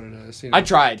that is what it is. You know? I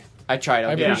tried. I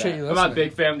appreciate you listening. I'm not a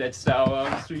big fan of that style.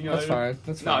 That's fine.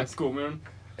 That's fine. No, it's cool, man.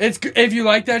 If you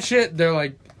like that shit, they're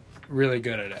like really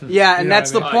good at it. Yeah, and You know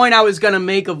that's what the point I was gonna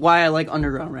make of why I like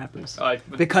underground rappers.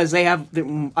 Because they have,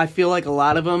 I feel like a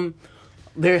lot of them,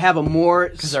 they have a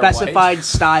more specified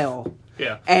style.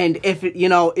 Yeah. And if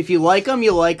you like them,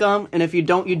 you like them, and if you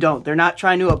don't, you don't. They're not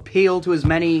trying to appeal to as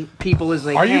many people as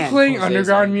they Are can. you playing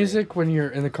underground music when you're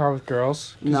in the car with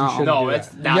girls? No.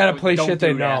 It's not. You gotta play shit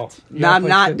they know. I'm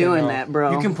not doing that,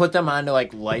 bro. You can put them on to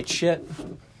like light shit.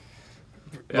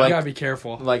 You gotta be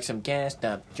careful. Like some gassed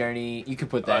up journey. You can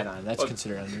put that on. That's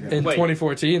considered underground. In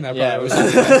 2014, that yeah, probably it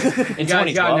was. was. In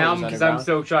 2012, now because I'm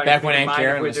still trying. Back to when Aunt mind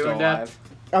Karen if we're was still doing that. alive.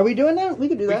 Are we doing that? We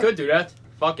could do that. We could do that.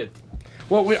 Fuck it.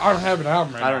 Well, I don't have an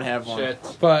album right now. I don't have one.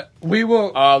 Shit. But we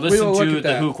will. Listen we will to look at the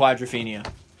that. Who Quadrophenia.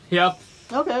 Yep.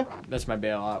 Okay. That's my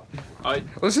bailout.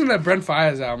 Listen to that Brent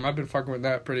Faiyaz album. I've been fucking with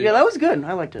that pretty. Yeah, that was good.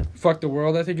 I liked it. Fuck the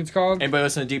World, I think it's called. Anybody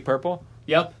listen to Deep Purple?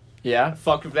 Yep. Yeah.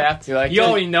 Fuck with that. You liked You it?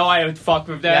 already know I would fuck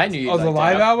with that. Yeah, I knew you. Oh, the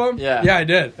live album? Yeah. Yeah, I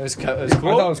did. It was cool. I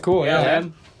thought it was cool. Yeah, Yeah.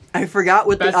 man. I forgot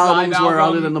what Best the albums live were album.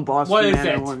 other than the Boston What is Manor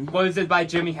it? one. What is it by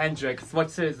Jimi Hendrix?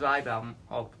 What's his live album?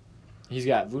 Oh, He's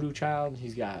got Voodoo Child.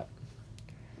 He's got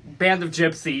Band of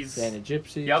Gypsies. Band of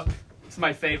Gypsies. Yep. It's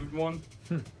my favorite one.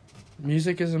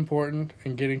 Music is important,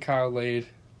 and getting Kyle laid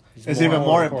It's even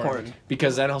more important.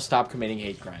 Because then he'll stop committing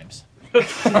hate crimes.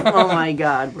 Oh my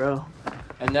god, bro.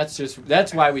 And that's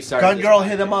why we started. Gun this Girl, podcast.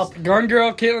 hit him up. Gun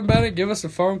Girl, Caitlin Bennett, give us a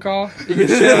phone call. You can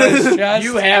shit on his chest.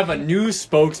 You have a new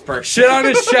spokesperson. Shit on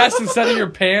his chest instead of your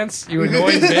pants, you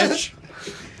annoying bitch.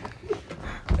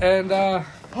 And,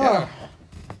 yeah.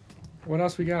 What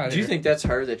else we got? Do you here? think that's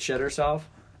her that shit herself?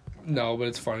 No, but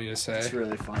it's funny to It's say.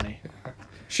 really funny.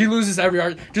 She loses every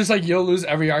argument, just like you'll lose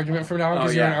every argument from now on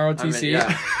because you're in ROTC.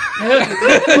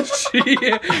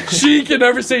 she can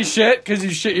never say shit because you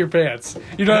shit your pants.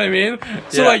 You know what I mean?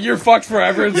 So Yeah. like you're fucked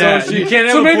forever, and Yeah, so she. you can't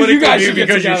have so a maybe you political guys view should get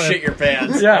because you together. shit your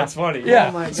pants. Yeah, That's funny. Yeah,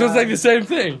 Oh my so it's like the same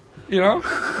thing. You know?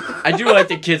 I do like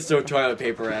the kids throw toilet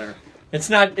paper at her. It's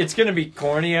not. It's gonna be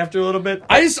corny after a little bit.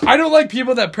 I don't like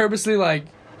people that purposely like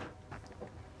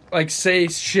say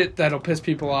shit that'll piss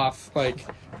people off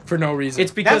for no reason.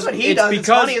 It's because That's what he does. It's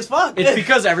funny as fuck. It's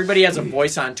because everybody has a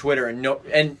voice on Twitter,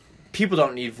 and people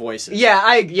don't need voices.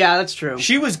 Yeah, that's true.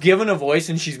 She was given a voice,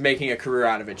 and she's making a career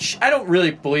out of it. I don't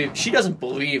really believe she doesn't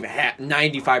believe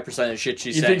 95% of the shit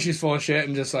she's you saying. think she's full of shit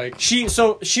and just like She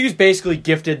was basically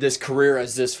gifted this career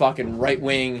as this fucking right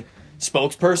wing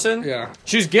spokesperson. Yeah.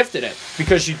 She was gifted it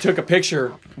because she took a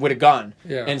picture with a gun.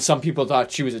 Yeah. And some people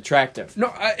thought she was attractive.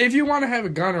 no. If you want to have a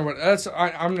gun or what,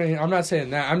 I'm not saying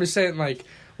that. I'm just saying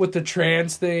with the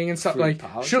trans thing and stuff, Free like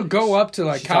she'll go up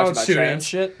to She college talks about trans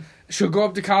students. shit. She'll go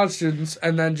up to college students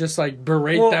and then just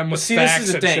berate them with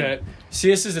facts and shit. See,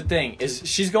 this is the thing. Is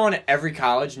she's going to every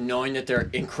college knowing that they're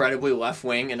incredibly left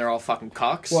wing and they're all fucking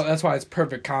cucks. Well, that's why it's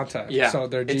perfect content. yeah. So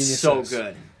they're geniuses. It's so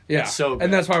good. Yeah. It's so good.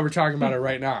 And that's why we're talking about it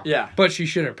right now. Yeah. But she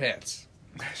shit her pants.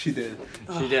 She did.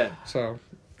 She did. So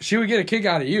she would get a kick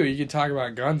out of you. You could talk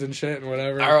about guns and shit and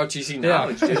whatever. ROTC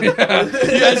knowledge, dude. You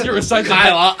guys can recite the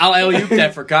Kyle, I'll alley-oop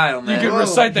that for Kyle, man. You can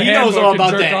recite the He knows handbook all and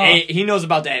about jerk that. off. He knows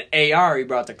about that AR he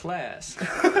brought to class.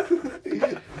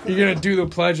 You're gonna do the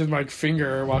pledge and finger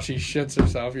her while she shits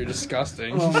herself. You're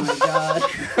disgusting. Oh my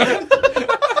god.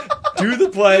 Do the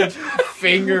pledge,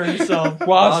 finger himself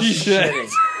While she shits.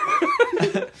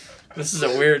 shitting. This is a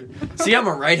weird. See, I'm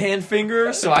a right hand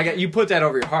finger, so you put that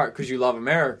over your heart because you love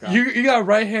America. You got a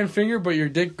right hand finger, but your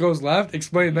dick goes left.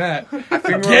 Explain that. I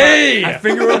finger Gay! I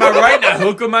finger with my right and I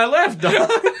hook with my left. Dog.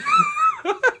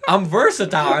 I'm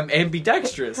versatile. I'm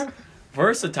ambidextrous.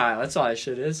 Versatile. That's all that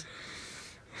shit is.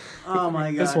 Oh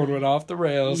my god. This one went off the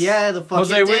rails. Yeah, the fuck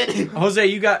Jose, it did.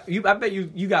 Jose, I bet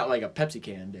you got like a Pepsi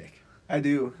can dick. I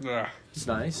do. Ugh, It's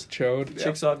nice. chode.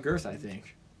 Chicks love girth, I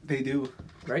think. They do.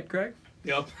 Right, Greg?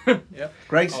 Yep.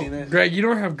 Greg's seen it. Greg, you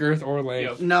don't have girth or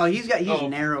length. Yep. No, he's Oh.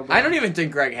 narrow. Bro. I don't even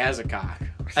think Greg has a cock.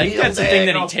 I think that's the thing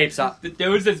that he tapes up. There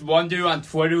was this one dude on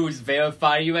Twitter who's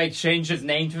verified. He changed his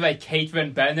name to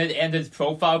Caitlin Bennett and his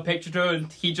profile picture,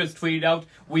 and he just tweeted out,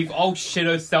 we've all shit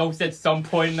ourselves at some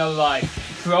point in our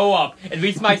life. Grow up. At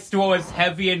least my stool is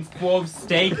heavy and full of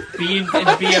steak, beans,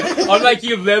 and beer. Unlike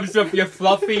you lives with your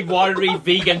fluffy, watery,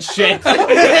 vegan shit.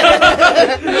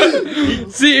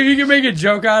 See, if you can make a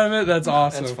joke out of it, that's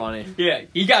awesome. That's funny. Yeah,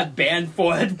 he got banned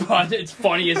for it, but it's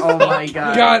funny as Oh fuck. my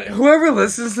god. God, whoever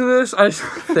listens to this, I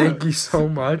thank you so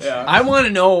much. Yeah. I want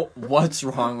to know what's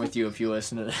wrong with you if you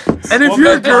listen to this. And if What you're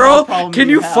a kind of girl, problem can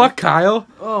do you you have? fuck Kyle?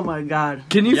 Oh my god.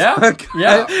 Can you Yeah. fuck?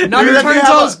 Yeah.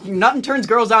 Nothing turns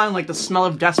girls on like the smell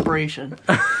of desperation.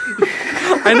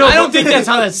 I know. I don't think that's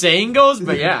how that saying goes,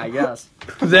 but yeah, I guess.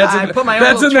 That's I in, put my own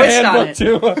that's in little the twist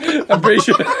on handbook too. I'm pretty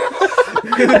sure.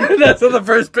 That's on the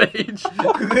first page.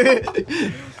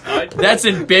 That's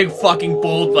in big fucking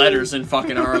bold letters in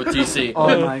fucking ROTC.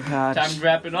 Oh my god. Time to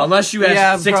wrap it up. Unless you have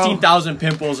Yeah, bro. 16,000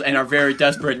 pimples and are very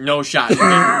desperate, no shot in your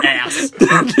ass.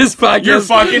 This podcast. You're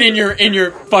fucking in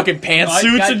your fucking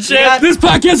pantsuits and shit. This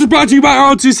podcast is brought to you by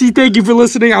ROTC. Thank you for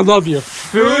listening. I love you.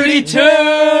 Fruity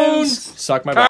Tunes. Suck my butt.